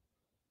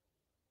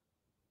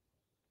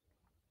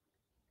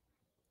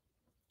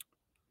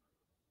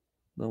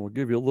 Then we'll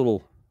give you a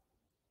little,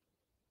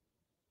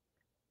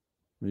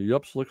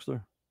 yup,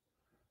 Slickster,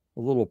 a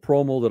little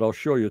promo that I'll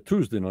show you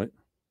Tuesday night.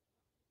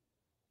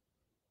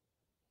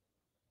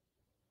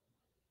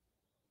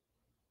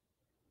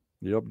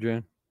 Yup,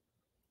 Jan.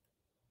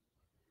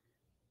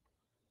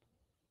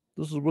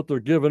 This is what they're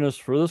giving us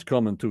for this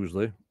coming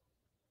Tuesday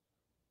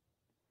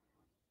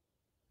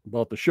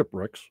about the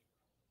shipwrecks.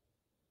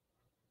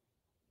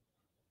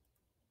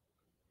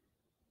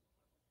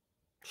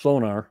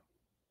 sonar.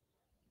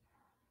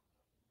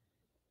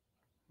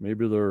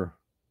 Maybe they're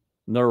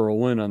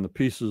narrow in on the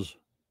pieces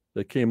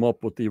that came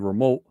up with the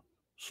remote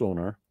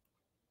sonar.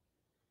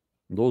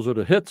 And those are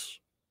the hits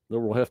that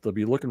we'll have to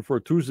be looking for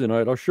Tuesday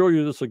night. I'll show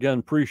you this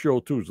again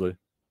pre-show Tuesday.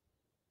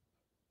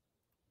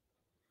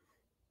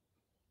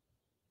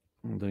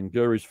 And then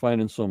Gary's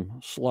finding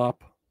some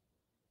slop.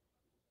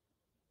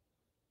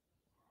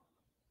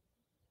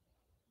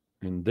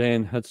 And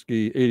Dan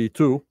Hetsky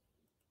 82.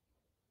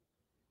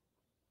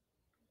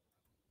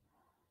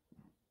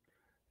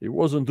 He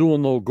wasn't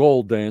doing no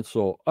gold dance,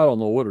 so I don't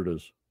know what it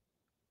is.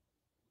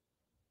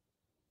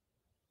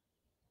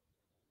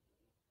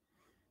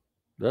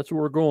 That's what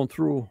we're going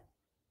through.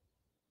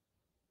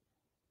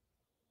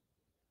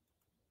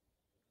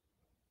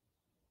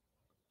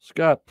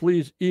 Scott,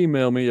 please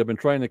email me. I've been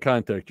trying to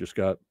contact you,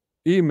 Scott.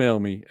 Email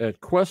me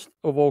at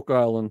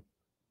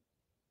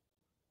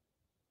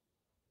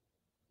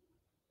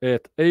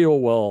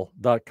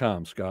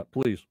questofoakisland@aol.com, Scott,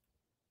 please.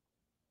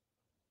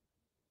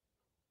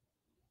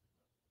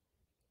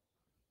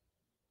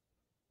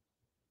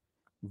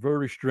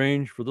 Very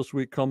strange for this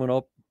week coming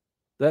up.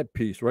 That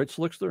piece, right,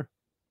 Slickster?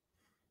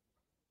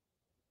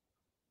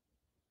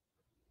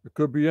 It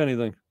could be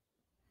anything.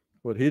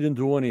 But he didn't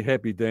do any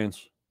happy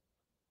dance.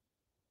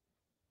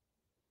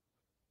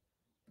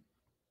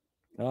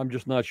 I'm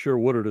just not sure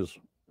what it is.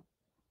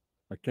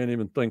 I can't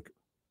even think.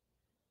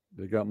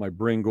 They got my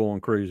brain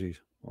going crazy.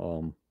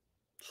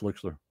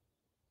 Slickster.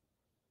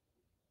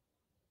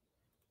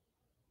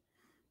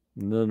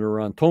 And then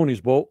they're on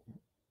Tony's boat.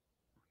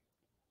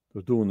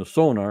 They're doing the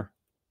sonar.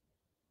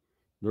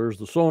 There's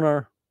the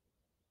sonar.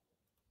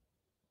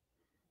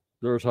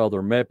 There's how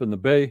they're mapping the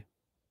bay.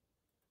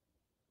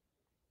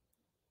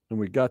 And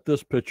we got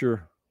this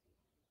picture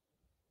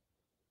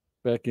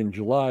back in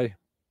July.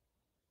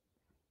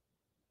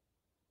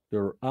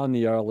 They're on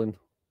the island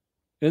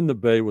in the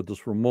bay with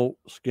this remote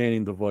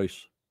scanning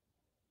device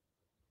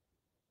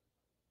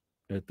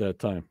at that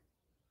time.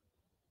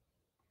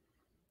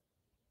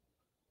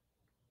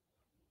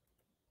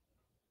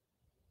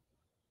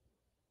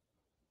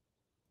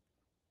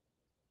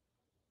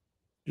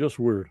 Just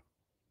weird.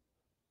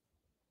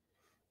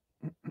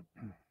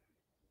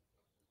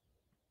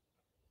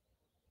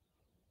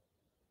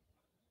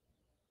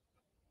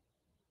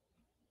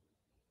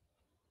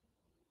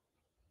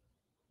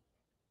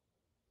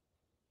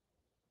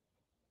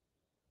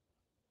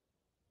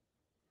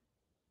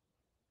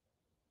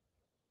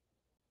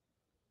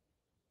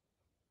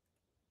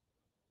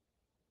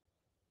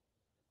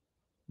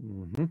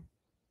 Mm-hmm.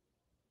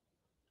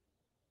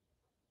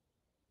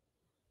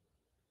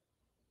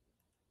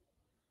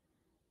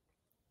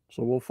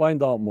 So we'll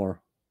find out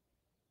more.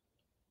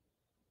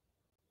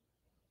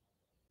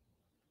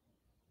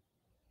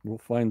 We'll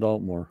find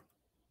out more.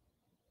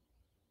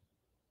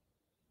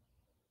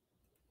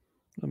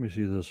 Let me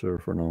see this here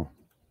for now.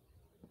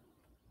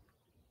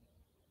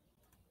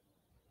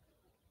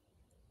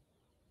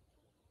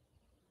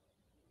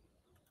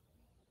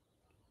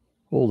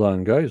 Hold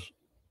on, guys.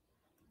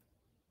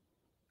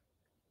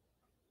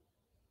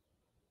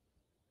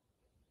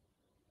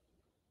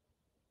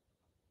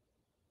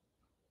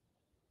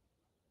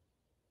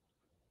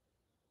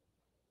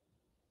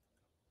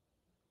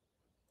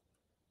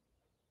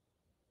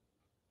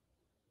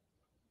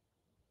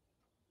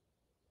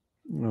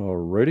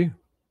 Alrighty.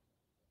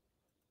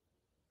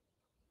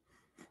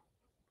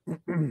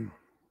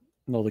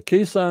 No, the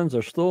caissons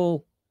are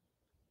still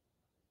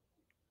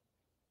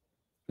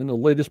in the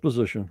latest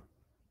position.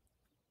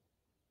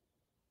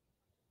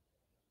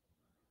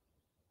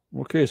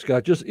 Okay,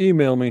 Scott, just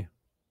email me.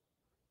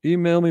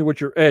 Email me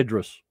with your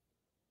address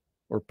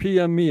or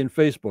PM me in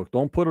Facebook.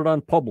 Don't put it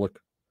on public.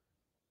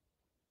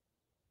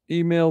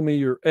 Email me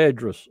your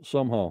address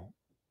somehow.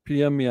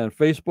 PM me on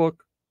Facebook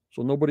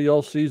so nobody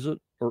else sees it,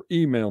 or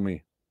email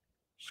me,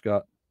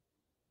 Scott.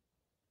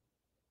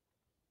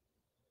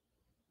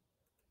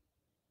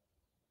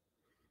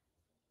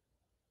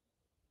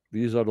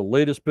 These are the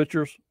latest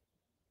pictures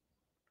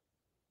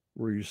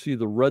where you see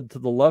the red to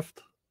the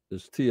left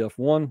is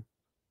TF1.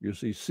 You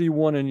see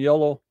C1 in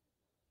yellow,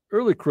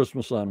 early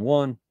Christmas on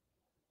 1.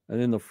 And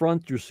in the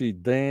front, you see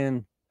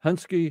Dan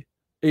Hensky,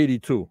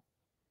 82.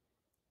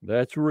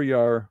 That's where we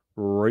are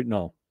right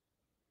now.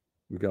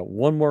 We've got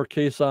one more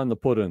caisson to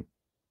put in.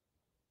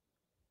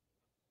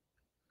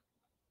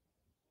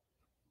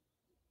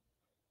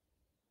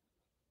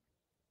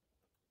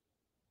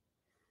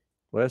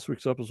 Last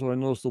week's episode, I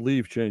noticed the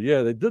leave change.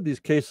 Yeah, they did these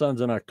caissons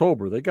in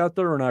October. They got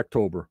there in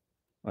October.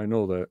 I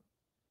know that.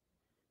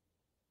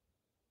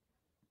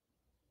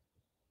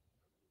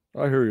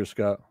 I hear you,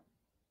 Scott.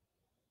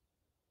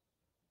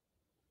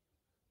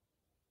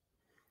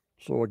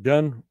 So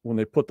again, when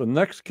they put the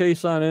next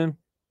caisson in,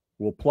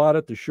 we'll plot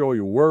it to show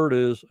you where it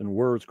is and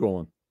where it's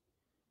going.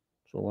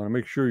 So I want to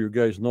make sure you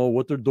guys know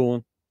what they're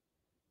doing.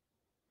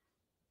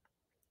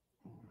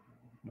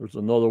 There's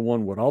another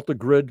one without the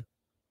grid.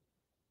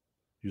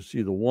 You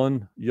see the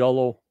one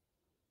yellow,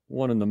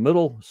 one in the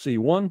middle,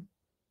 C1.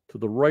 To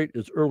the right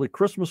is early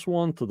Christmas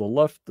one. To the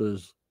left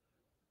is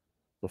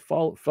the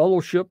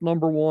Fellowship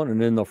 #1,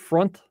 and in the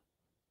front,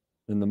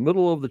 in the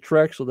middle of the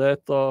tracks of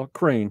that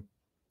crane,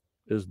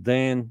 is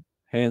Dan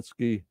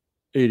Hansky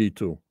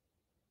 82.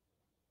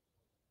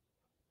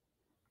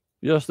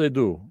 Yes, they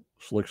do,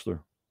 Slickster.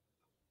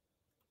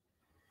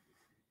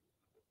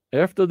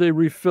 After they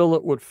refill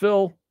it with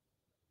fill,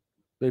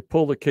 they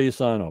pull the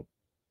caisson up.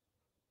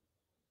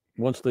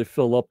 Once they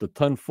fill up the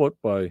 10-foot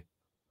by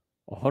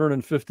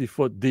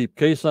 150-foot deep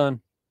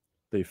caisson,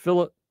 they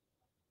fill it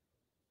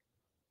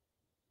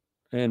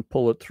and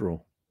pull it through.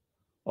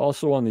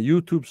 Also on the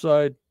YouTube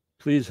side,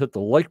 please hit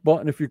the like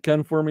button if you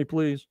can for me,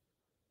 please.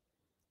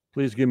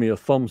 Please give me a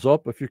thumbs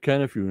up if you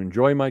can, if you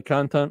enjoy my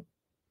content.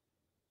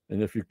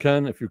 And if you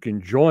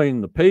can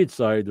join the paid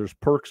side, there's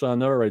perks on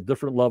there at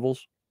different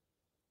levels.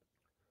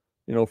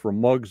 You know, for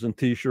mugs and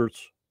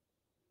t-shirts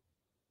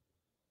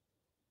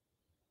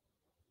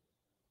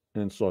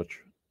and such.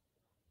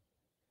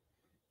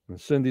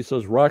 And Cindy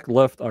says Rock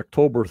left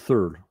October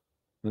 3rd.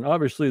 And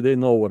obviously they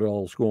know what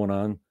else is going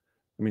on.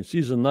 I mean,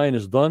 season 9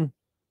 is done,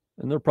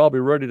 and they're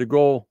probably ready to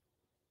go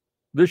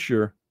this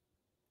year.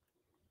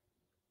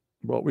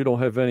 But we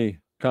don't have any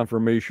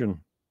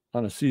confirmation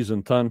on a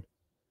season 10.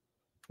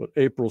 But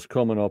April's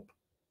coming up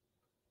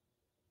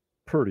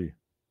pretty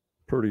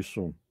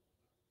soon.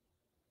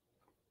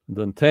 And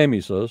then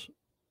Tammy says,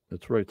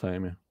 that's right,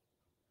 Tammy,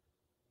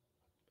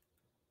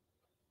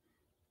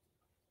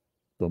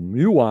 the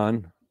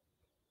muon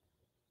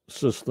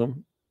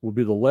system will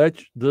be the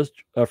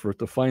last-ditch effort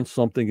to find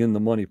something in the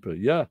money pit.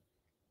 Yeah.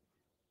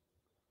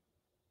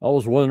 I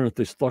was wondering if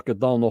they stuck it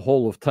down the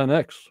hole of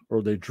 10X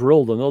or they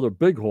drilled another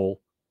big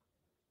hole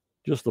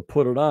just to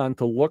put it on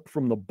to look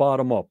from the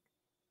bottom up.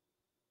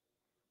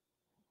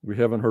 We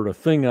haven't heard a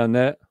thing on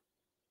that.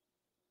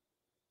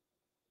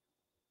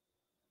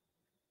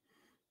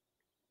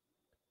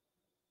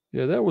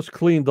 Yeah, that was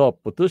cleaned up,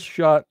 but this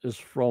shot is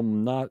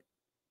from not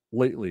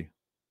lately.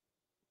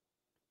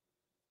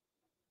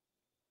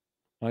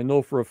 I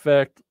know for a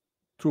fact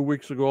 2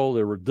 weeks ago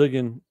they were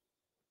digging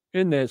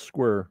in that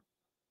square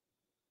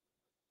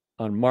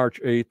on March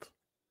 8th,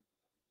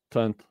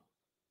 10th,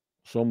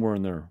 somewhere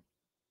in there.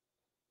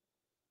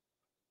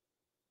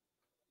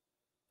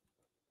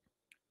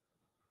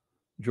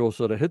 Joe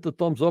said, I hit the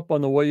thumbs up on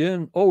the way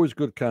in. Always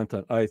good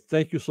content. I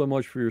thank you so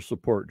much for your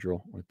support,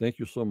 Joe. I thank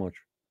you so much.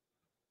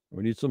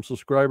 We need some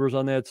subscribers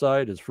on that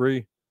side. It's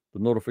free. The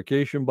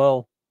notification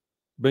bell.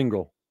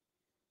 Bingo.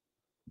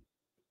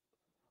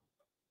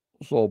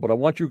 So, but I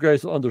want you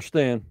guys to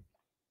understand.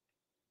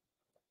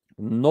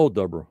 No,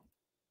 Deborah.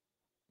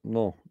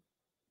 No.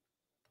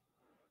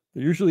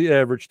 They usually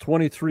average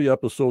 23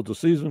 episodes a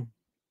season.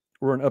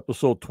 We're in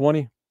episode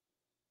 20.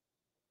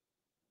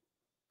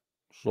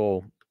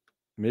 So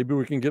maybe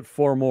we can get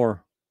 4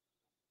 more.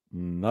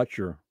 Not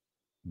sure.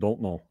 Don't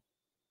know.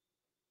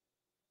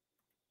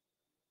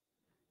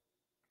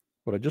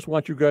 But I just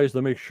want you guys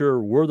to make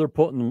sure where they're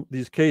putting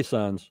these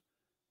caissons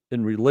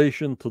in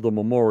relation to the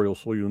memorial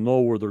so you know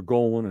where they're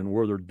going and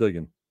where they're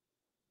digging.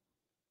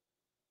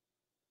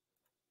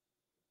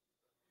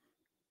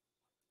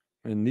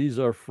 And these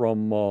are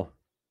from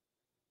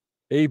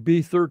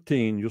AB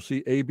 13. You'll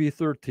see AB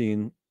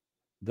 13.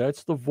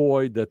 That's the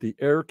void that the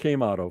air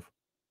came out of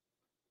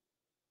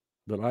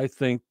that I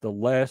think the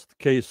last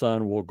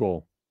caisson will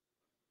go.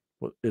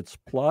 But it's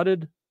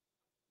plotted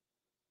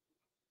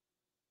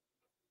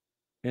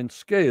and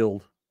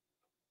scaled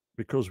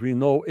because we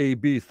know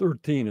AB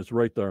 13 is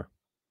right there.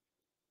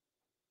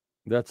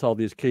 That's how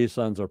these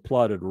caissons are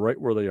plotted, right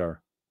where they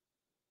are.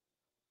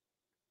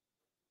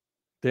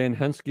 Dan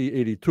Hansky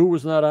 82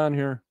 was not on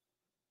here.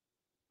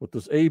 But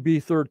this AB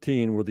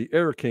 13 where the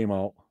air came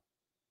out,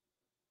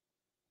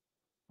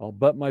 I'll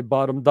bet my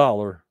bottom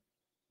dollar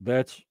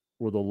that's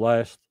where the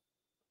last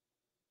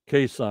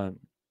caisson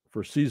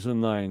for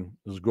season 9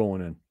 is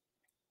going in.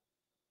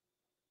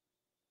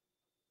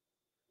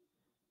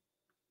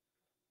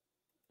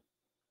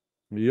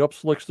 Yup,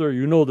 Slickster,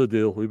 you know the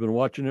deal. We've been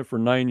watching it for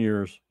 9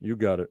 years. You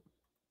got it.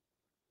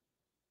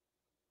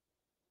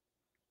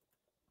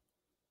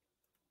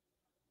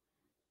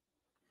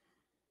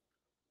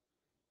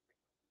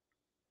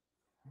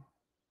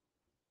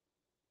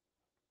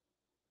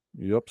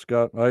 Yup,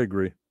 Scott, I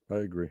agree.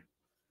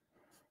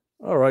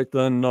 All right,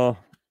 then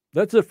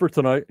that's it for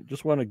tonight.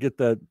 Just want to get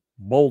that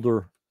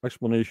Boulder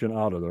explanation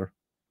out of there.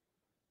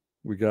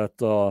 We got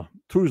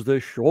Tuesday,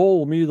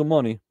 Show Me the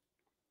Money.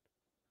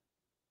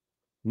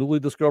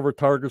 Newly discovered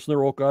targets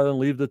near Oak Island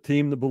leave the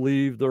team to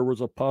believe there was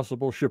a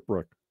possible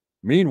shipwreck.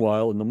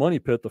 Meanwhile, in the money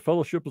pit, the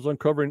Fellowship is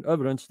uncovering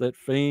evidence that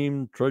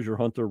famed treasure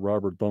hunter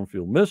Robert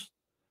Dunfield missed.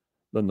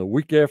 Then the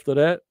week after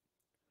that,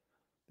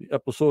 the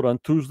episode on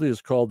Tuesday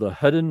is called The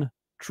Hidden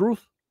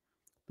Truth.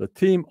 The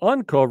team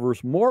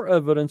uncovers more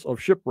evidence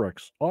of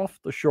shipwrecks off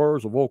the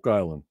shores of Oak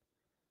Island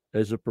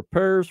as it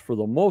prepares for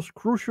the most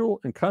crucial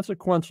and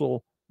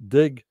consequential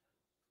dig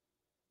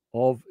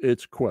of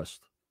its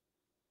quest.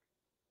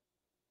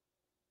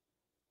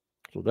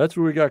 So that's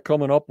what we got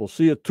coming up. We'll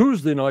see you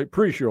Tuesday night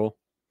pre-show.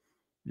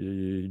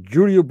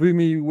 Judy will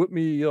be with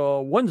me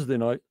Wednesday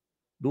night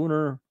doing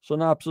her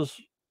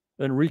synopsis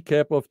and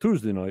recap of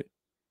Tuesday night.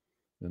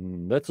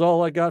 And that's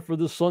all I got for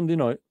this Sunday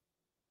night.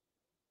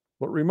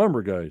 But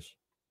remember, guys,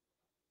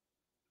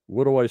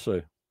 what do I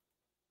say?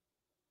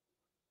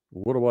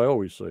 What do I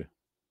always say?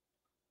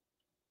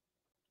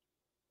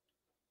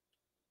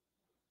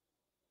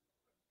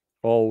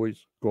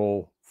 Always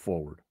go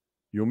forward.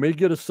 You may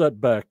get a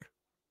setback,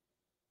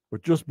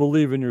 but just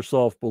believe in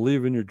yourself,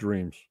 believe in your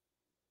dreams,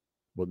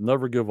 but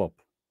never give up.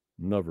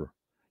 Never.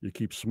 You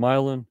keep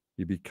smiling,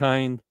 you be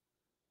kind,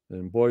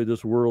 and boy,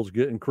 this world's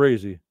getting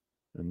crazy,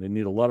 and they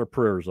need a lot of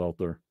prayers out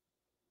there.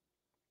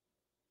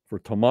 For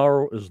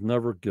tomorrow is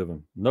never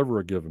given, never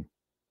a given.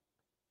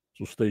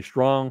 So stay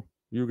strong,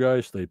 you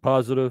guys, stay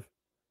positive,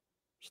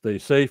 stay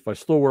safe. I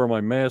still wear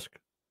my mask.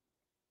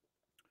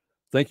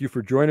 Thank you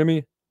for joining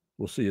me.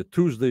 We'll see you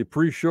Tuesday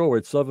pre-show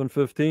at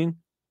 7:15.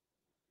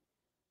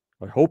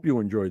 I hope you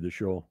enjoyed the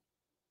show.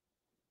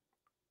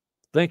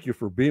 Thank you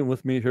for being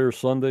with me here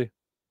Sunday.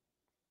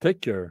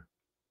 Take care,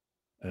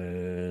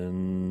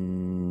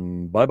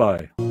 and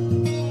bye-bye.